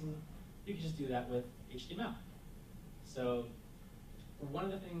replace, and you can just do that with HTML. So one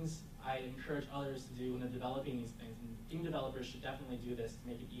of the things I encourage others to do when they're developing these things, and theme developers should definitely do this to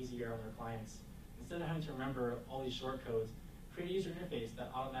make it easier on their clients, instead of having to remember all these shortcodes, create a user interface that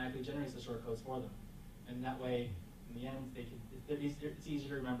automatically generates the shortcodes for them. And that way, in the end, it's easier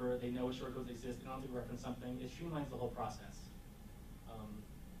to remember, they know what shortcodes exist, they don't have to reference something, it streamlines the whole process. So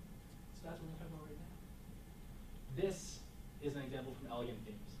that's what we're talking about right now. This is an example from Elegant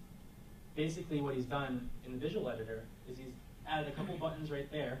Themes. Basically what he's done in the visual editor is he's added a couple buttons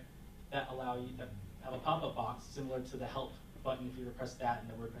right there that allow you to have a pop-up box similar to the help button if you press that in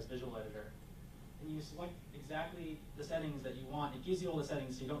the WordPress visual editor. And you select exactly the settings that you want. It gives you all the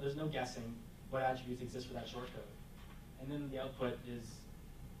settings, so there's no guessing what attributes exist for that shortcode. And then the output is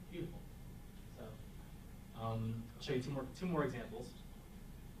beautiful. So I'll show you two more examples.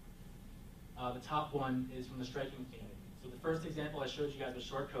 The top one is from the striking theme. So the first example I showed you guys was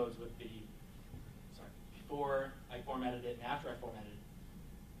shortcodes with the before I formatted it and after I formatted it.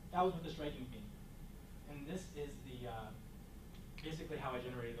 That was with the striking theme. And this is the basically how I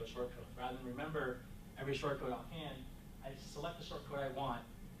generated those shortcodes. Rather than remember every shortcode offhand, I just select the shortcode I want.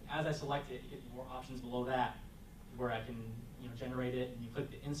 As I select it, you get more options below that where I can generate it, and you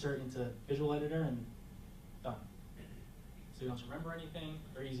click the insert into Visual Editor and done. So you don't have to remember anything,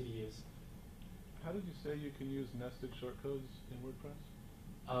 very easy to use. How did you say you can use nested shortcodes in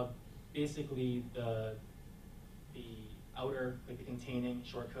WordPress? Basically, the outer, like the containing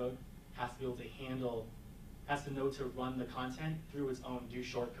shortcode, has to be able to handle, has to know to run the content through its own do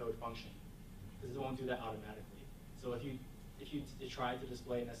shortcode function, because it won't do that automatically. So if you tried to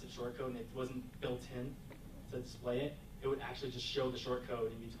display a nested shortcode and it wasn't built in to display it, it would actually just show the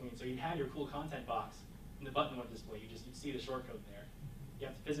shortcode in between. So you'd have your cool content box, and the button would display. You'd see the shortcode there. You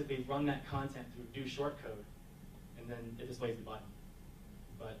have to physically run that content through do shortcode, and then it displays the button.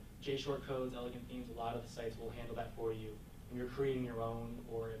 But JShortcodes, Elegant Themes, a lot of the sites will handle that for you. When you're creating your own,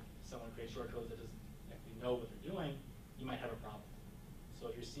 or if someone creates shortcodes that doesn't actually know what they're doing, you might have a problem.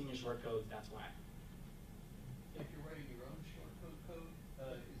 So if you're seeing your shortcodes, that's why. If you're writing your own shortcode code,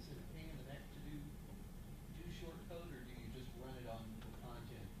 is it a pain in the neck to do shortcode, or do you just run it on the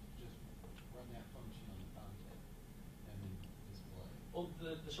content, just run that function on the content, and then display? Well,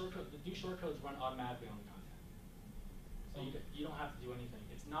 the do shortcodes run automatically on the content. So you don't have to do anything.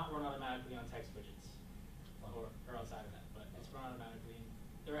 It's not run automatically on text widgets or outside of that, but it's run automatically.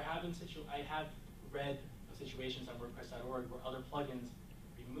 I have read of situations on WordPress.org where other plugins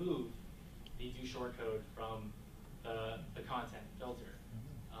remove the do shortcode from the content filter,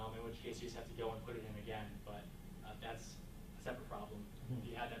 in which case you just have to go and put it in again, but that's a separate problem. If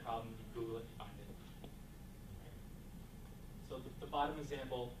you had that problem, you Google it and find it. So the bottom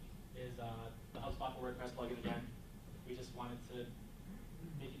example is the HubSpot for WordPress plugin again. We just wanted to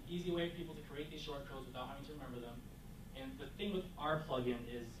make an easy way for people to create these shortcodes without having to remember them. And the thing with our plugin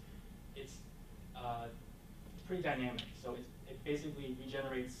is it's pretty dynamic. So it basically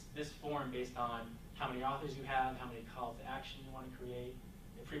regenerates this form based on how many authors you have, how many calls to action you want to create.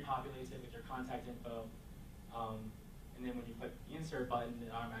 It pre-populates it with your contact info. And then when you click the insert button,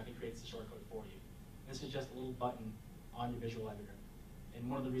 it automatically creates the shortcode for you. This is just a little button on your visual editor. And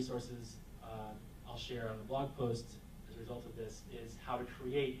one of the resources I'll share on the blog post as a result of this is how to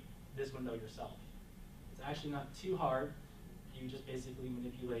create this window yourself. It's actually not too hard. You just basically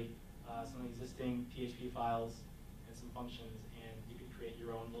manipulate some existing PHP files and some functions, and you can create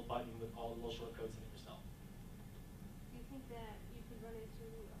your own little button with all the little shortcodes in it yourself. Do you think that you could run into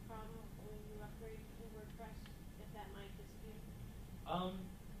a problem when you upgrade to WordPress, if that might disappear?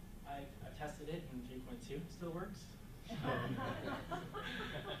 I've tested it, and 3.2 still works.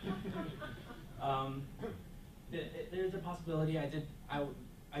 There's a possibility. I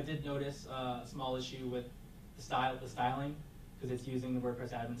did notice a small issue with the styling, because it's using the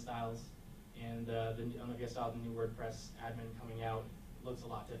WordPress admin styles, and I don't know if you guys saw the new WordPress admin coming out. It looks a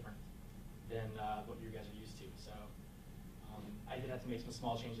lot different than what you guys are used to. So I did have to make some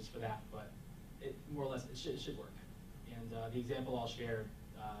small changes for that, but it more or less it should work. And the example I'll share,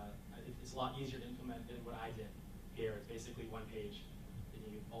 it's a lot easier to implement than what I did here. It's basically one page, and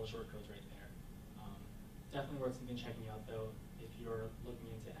you all the shortcodes right there. Definitely worth something checking out though if you're looking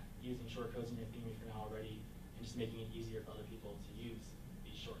into using shortcodes in your theme if you're not already, and just making it easier for other people to use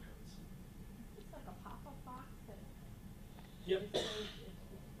these shortcodes. It's like a pop-up box that Yep.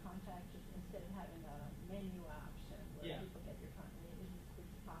 it's contact, just instead of having a menu option where Yeah. people get your content, it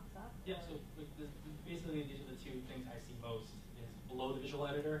just pops up. Yeah, so basically these are the two things I see most. Is below the visual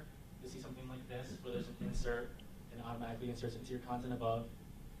editor, you'll see something like this where there's an insert and it automatically inserts into your content above.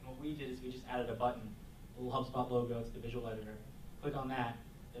 And what we did is we just added a button, a little HubSpot logo to the visual editor. Click on that,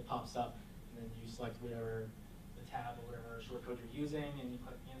 it pops up, and then you select whatever the tab or whatever shortcode you're using, and you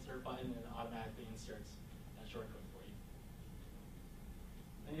click the insert button, and it automatically inserts that shortcode for you.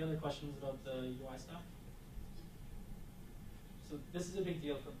 Any other questions about the UI stuff? So this is a big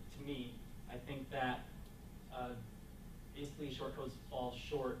deal to me. I think that basically shortcodes fall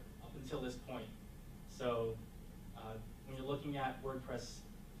short up until this point. So when you're looking at WordPress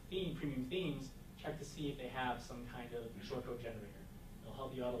premium themes, check to see if they have some kind of shortcode generator. It'll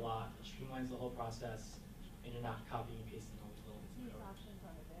help you out a lot. It streamlines the whole process, and you're not copying and pasting all these little bits of These code. options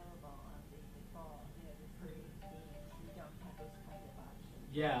aren't available on the default, the free themes. You don't have those kind of options.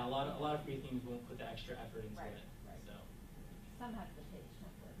 Yeah, a lot of free themes won't put the extra effort into Right, it. right. So Some have the page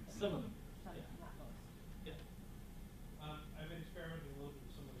template. but some of them. Some, Yeah. not most. Yeah. I've been experimenting a little bit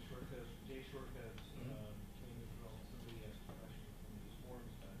with some of the shortcodes, JShortcodes. Somebody asked a question from these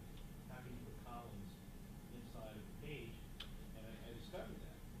forums about how can you put columns inside of the page, and I discovered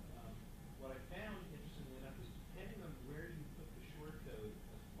that. What I found, interestingly enough,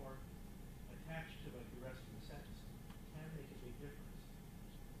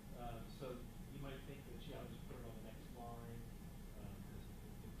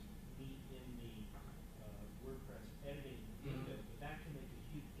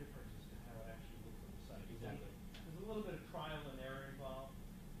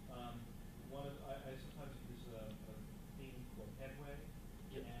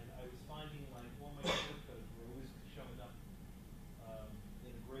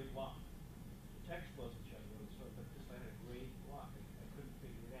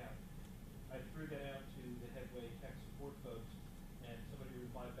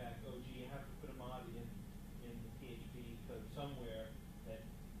 somewhere that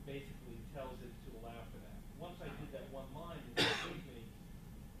basically tells it to allow for that. Once I did that one line, it gave me,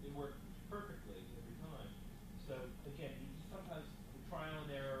 it worked perfectly every time. So again, you sometimes the trial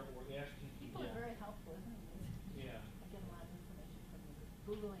and error or asking People are very helpful, isn't it? Yeah. I get a lot of information from them,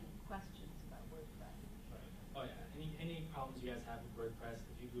 Googling questions about WordPress. Right. Oh yeah, any problems you guys have with WordPress,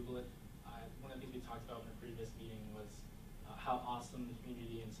 if you Google it, one of the things we talked about in a previous meeting was how awesome the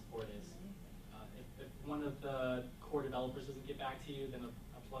community and support is. If one of the core developers doesn't get back to you, then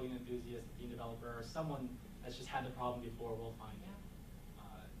a plugin enthusiast, a theme developer, or someone that's just had the problem before will find it.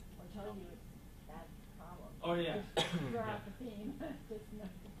 Or tell you it's that problem. Oh yeah. Throw Yeah. out the theme. Just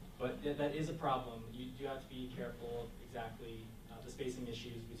nothing. But that is a problem. You do have to be careful exactly the spacing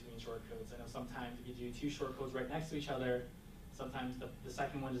issues between shortcodes. I know sometimes if you do two shortcodes right next to each other, sometimes the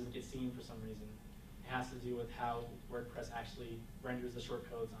second one doesn't get seen for some reason. It has to do with how WordPress actually renders the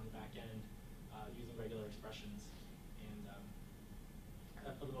shortcodes on the back end using regular expressions.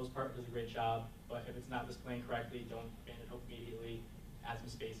 And for the most part, it does a great job. But if it's not displaying correctly, don't abandon hope immediately. Add some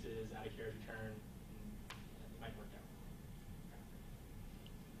spaces, add a carriage return, and it might work out.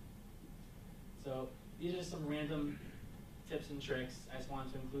 So these are some random tips and tricks. I just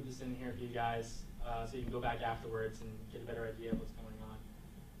wanted to include this in here for you guys so you can go back afterwards and get a better idea of what's going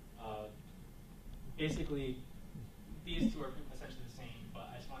on. Basically, these two are essentially the same, but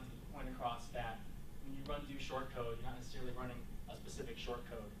I just wanted to point across that when you run do shortcode, you're not necessarily running a specific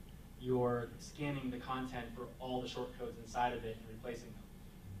shortcode. You're scanning the content for all the shortcodes inside of it and replacing them.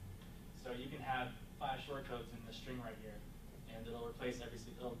 So you can have 5 shortcodes in the string right here, and it'll replace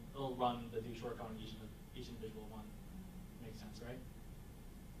it'll run the do shortcode on each individual one. Makes sense, right?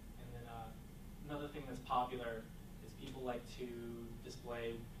 And then another thing that's popular is people like to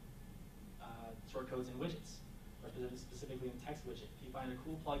display shortcodes in widgets, or specifically in text widget. If you find a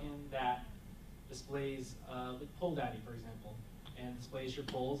cool plugin that displays like Poll Daddy, for example, and displays your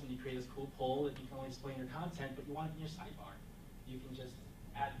polls, and you create this cool poll that you can only display in your content, but you want it in your sidebar, you can just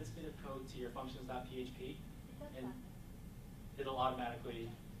add this bit of code to your functions.php, and it'll automatically,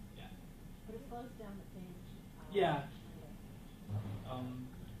 yeah. But it slows down the page. Yeah.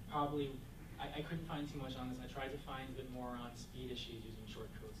 Probably, I couldn't find too much on this. I tried to find a bit more on speed issues using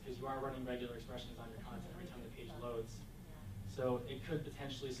shortcodes, because you are running regular expressions on your content every time the page loads. So it could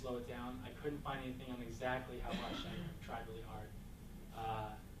potentially slow it down. I couldn't find anything on exactly how much. I tried really hard.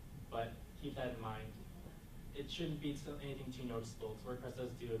 But keep that in mind. It shouldn't be anything too noticeable, because WordPress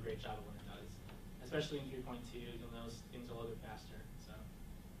does do a great job of what it does. Especially in 3.2, you'll notice things are a little bit faster.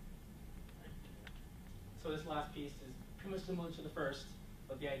 So this last piece is pretty much similar to the first,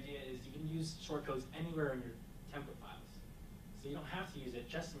 but the idea is you can use shortcodes anywhere in your template files. So you don't have to use it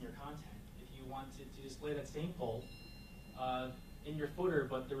just in your content. If you wanted to display that same poll in your footer,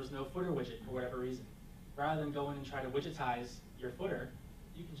 but there was no footer widget for whatever reason, rather than go in and try to widgetize your footer,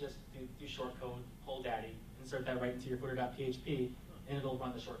 you can just do shortcode poll daddy, insert that right into your footer.php, and it'll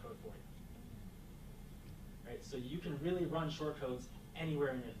run the shortcode for you. Right? So you can really run shortcodes anywhere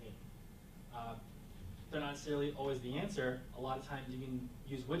in your theme. They're not necessarily always the answer. A lot of times you can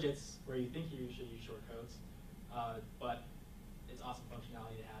use widgets where you think you should use shortcodes, but it's awesome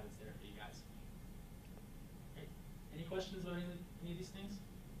functionality to have. It's there for you guys. Okay. Any questions about any of these things?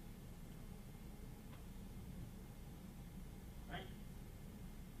 All right.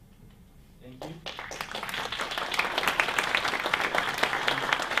 Thank you.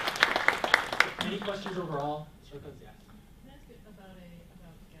 Any questions overall? Shortcodes, yeah. Can I ask you about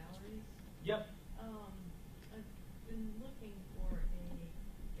galleries? Yep. I've been looking for a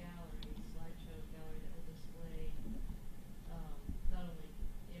gallery, slideshow gallery that will display not only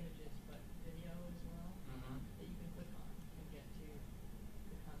images but video as well, that you can click on and get to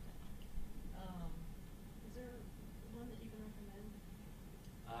the content. Is there one that you can recommend?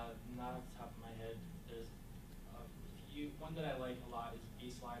 Not off the top of my head. There's one that I like a lot is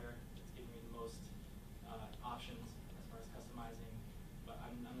BSlider. It's giving me the most options as far as customizing, but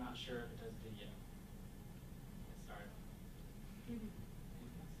I'm not sure if it does video. Get started.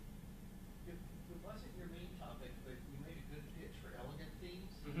 It wasn't your main topic, but you made a good pitch for elegant themes.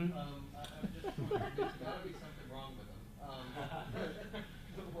 Mm-hmm. I'm just wondering, there's got to be something wrong with them.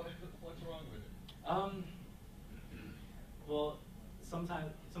 What's wrong with it? Well,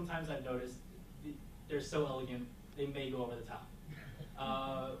 sometimes I've noticed they're so elegant, they may go over the top.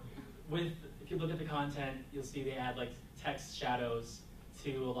 If you look at the content, you'll see they add like text shadows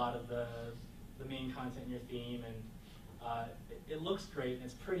to a lot of the main content in your theme, and it looks great and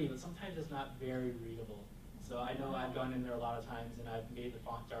it's pretty, but sometimes it's not very readable. So I know I've gone in there a lot of times and I've made the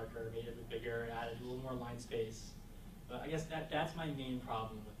font darker, made it a bit bigger, added a little more line space. But I guess that's my main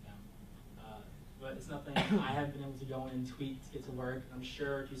problem with them. but it's nothing I haven't been able to go in and tweak to get to work. I'm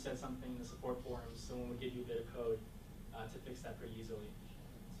sure if you said something in the support forums, someone would give you a bit of code to fix that pretty easily.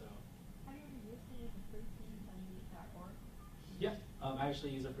 So. Have you ever used any of the free themes on the.org? Yeah, I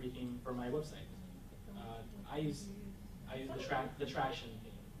actually use a free theme for my website. I use the Traction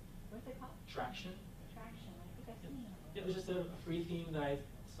theme. What's it called? Traction. Traction. I think I've seen that. Yeah, it was just a free theme that I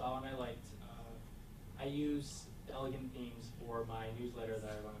saw and I liked. I use the elegant themes for my newsletter that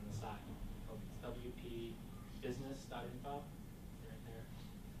I run on the side called WPBusiness.info. Right there.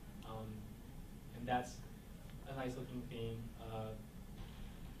 And that's a nice looking theme.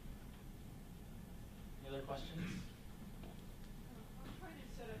 Any other questions? I'm trying to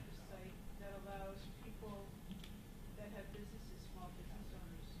set up a site that allows people that have businesses, small business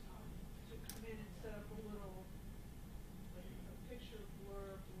owners, to come in and set up a little, like a picture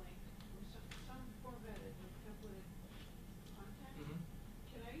blurb link or some formatted or templated content. Mm-hmm.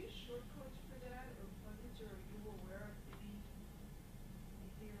 Can I use shortcodes for that or plugins, or are you aware of any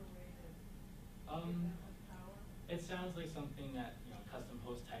idea or way to give them a power? It sounds like something that custom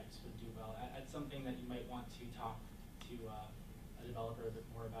host types would do well. It's something that you might want to talk to a developer a bit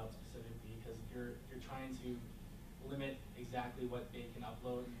more about specifically, because if you're trying to limit exactly what they can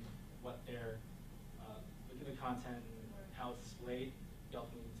upload and what their look at the content and how it's displayed, you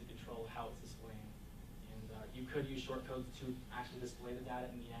also need to control how it's displaying. And you could use shortcodes to actually display the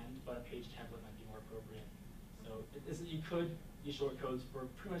data in the end, but a page template might be more appropriate. So you could use shortcodes for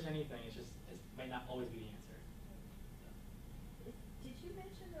pretty much anything. It might not always be the answer. Did you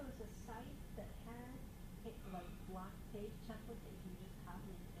mention there was a site that had like block page template that you just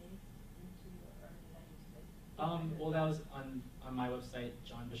copy and paste into your, or did I use it? Well, that was on my website,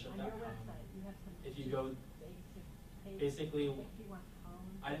 johnbishop.com. On your website, you have some if you go, basic page, basically, if you want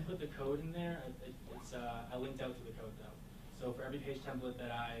columns. I didn't put the code in there. I linked out to the code though. So for every page template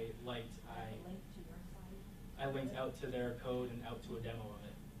that I liked, I linked to your site. I linked out to their code and out to a demo of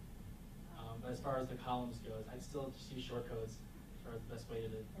it. But as far as the columns goes, I'd still just use shortcodes for the best way to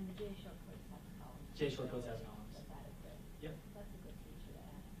do it. And the JShortcodes have columns. JShortcodes has columns. That's adequate. Yep. That's a good feature to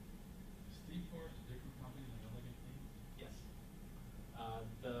add. Is ThemeForest a different company than Elegant Theme? Yes. I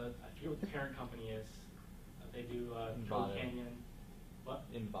forget what the parent company is. They do Envato. Code Canyon. What?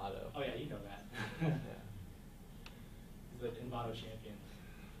 Envato. Oh yeah, you know that. Yeah. He's the Envato champion.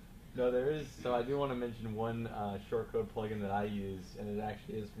 No, there is. So I do want to mention one shortcode plugin that I use, and it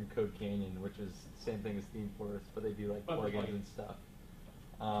actually is from Code Canyon, which is the same thing as ThemeForest, but they do like plugins and stuff.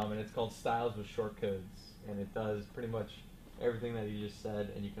 And it's called Styles with Shortcodes, and it does pretty much everything that you just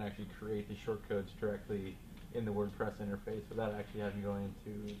said, and you can actually create the shortcodes directly in the WordPress interface without actually having to go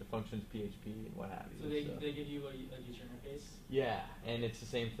into the functions PHP and what have you. So they give you a user interface? Yeah, and it's the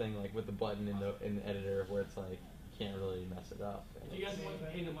same thing like with the button in the editor where it's like you can't really mess it up. If you guys want to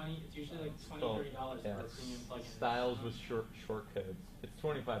pay the money, it's usually like $20, $30 for a premium plugin. Styles with shortcodes. It's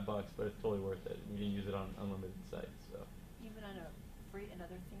 $25, but it's totally worth it. You can use it on unlimited sites. So. Even on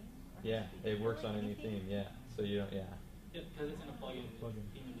another theme? Yeah, it works on any theme. Yeah, so you don't. Yeah. Yeah, because it's in a plugin.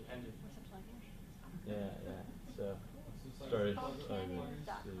 Theme independent. What's a plugin? Yeah. So Code Canyon.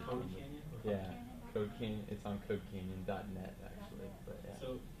 Yeah, Code Canyon. It's on CodeCanyon.net actually. But yeah.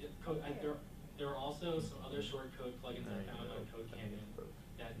 So there are also some other shortcode plugins I found on Code Canyon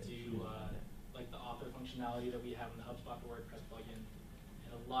that do like the author functionality that we have in the HubSpot for WordPress plugin,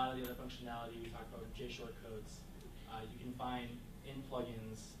 and a lot of the other functionality we talked about with JShortcodes. You can find in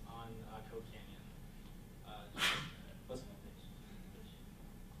plugins on Code Canyon.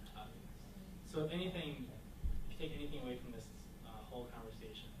 So if anything, if you take anything away from this whole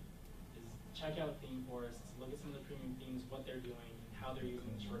conversation, is check out ThemeForest, look at some of the premium themes, what they're doing, and how they're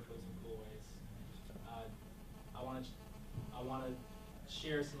using the shortcodes in cool ways. I want to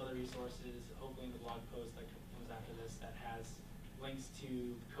share some other resources, hopefully in the blog post that comes after this, that has links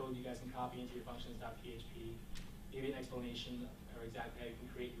to code you guys can copy into your functions.php, give you an explanation or exactly how you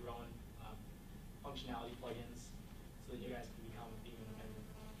can create your own functionality plugins so that you guys can become theme independent.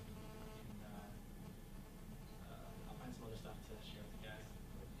 And I'll find some other stuff to share with you guys.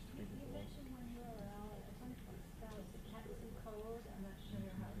 You mentioned one URL. I was wondering what it's spelled. Is it Katsu code? I'm not sure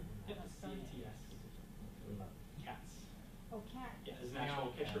how to spell it. CATS. Cats. Oh, cat. Yeah, there's an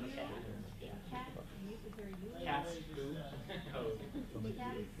actual picture of a cat. Yeah. Cat? Is there a U? Cats who code.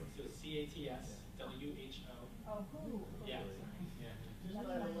 Cats? So CATSWHO. Oh, who? Yeah. Just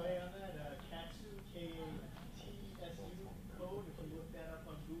by the way on that, Katsu, K-A-T-S-U code, if you look that up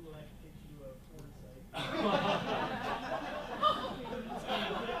on Google, that can get you a porn site.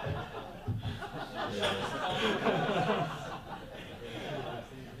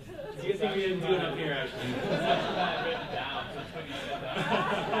 It's a good thing we didn't do it up here, actually. That's what I had written down. So it's when you said that.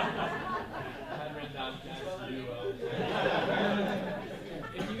 I had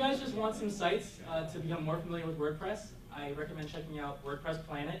want some sites to become more familiar with WordPress, I recommend checking out WordPress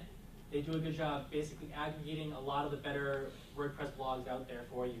Planet. They do a good job basically aggregating a lot of the better WordPress blogs out there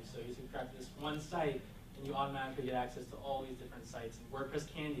for you. So you subscribe to this one site, and you automatically get access to all these different sites. And WordPress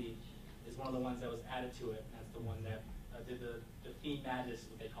Candy is one of the ones that was added to it, and that's the one that did the theme madness,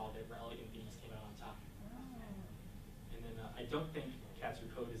 what they called it, where elegant themes came out on top. And then I don't think Cats Who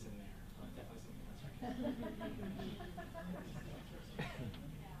Code is in there. Definitely something else.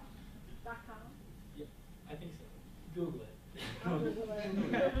 .com? Yeah, I think so. Google it.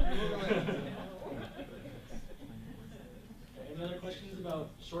 Any other questions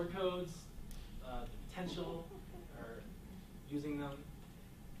about shortcodes, the potential, or using them?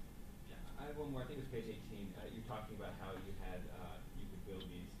 Yeah, I have one more. I think it's page 18. You're talking about how you had you could build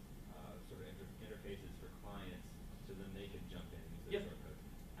these sort of interfaces for clients, so then they could jump in and use their shortcodes.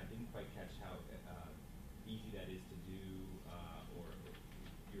 I didn't quite catch how easy that is to do, or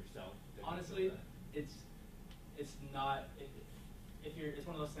yourself. Honestly, it's not. It's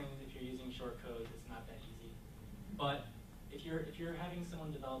one of those things. If you're using shortcodes, it's not that easy. But if you're having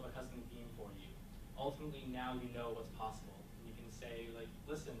someone develop a custom theme for you, ultimately now you know what's possible. And you can say like,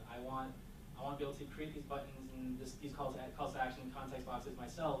 listen, I want to be able to create these buttons and these calls to action context boxes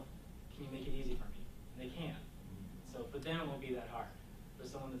myself. Can you make it easy for me? And they can. So for them, it won't be that hard. For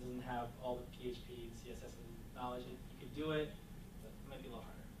someone that doesn't have all the PHP, CSS knowledge, you could do it, but it might be a little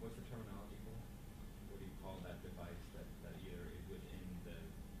harder. What's the terminology for that? What do you call that device that either is within the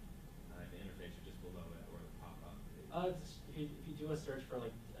interface or just below it, or the pop-up? If you do a search for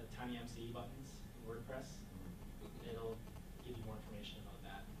like tiny MC buttons in WordPress, it'll give you more information about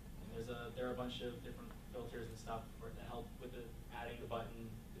that. And there are a bunch of different filters and stuff that help with adding the button,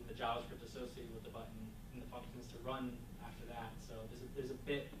 and the JavaScript associated with the button, and the functions to run after that. So there's a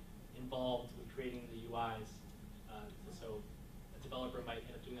bit involved with creating the UIs. So a developer might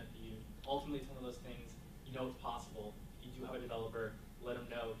end up doing that for you. Ultimately, it's one of those things, you know it's possible. You do have a developer, let them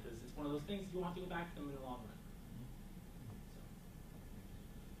know, because it's one of those things you won't have to go back to them in the long run.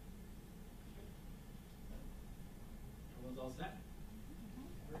 Everyone's all set?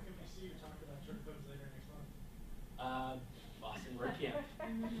 Where can we see you talk about shortcodes later next month? Boston WordCamp.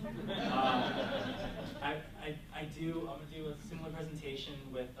 I'm gonna do a similar presentation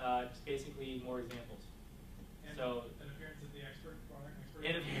with just basically more examples. And So an appearance at the expert bar.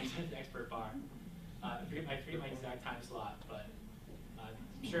 an appearance at the expert bar. I forget my exact time slot, but I'm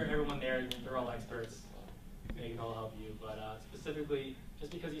sure everyone there, they're all experts. They can all help you. But specifically,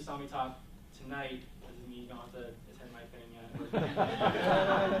 just because you saw me talk tonight doesn't mean you don't have to attend my thing yet.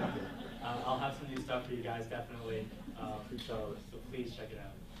 I'll have some new stuff for you guys, definitely. So please check it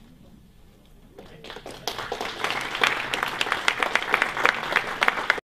out. Okay.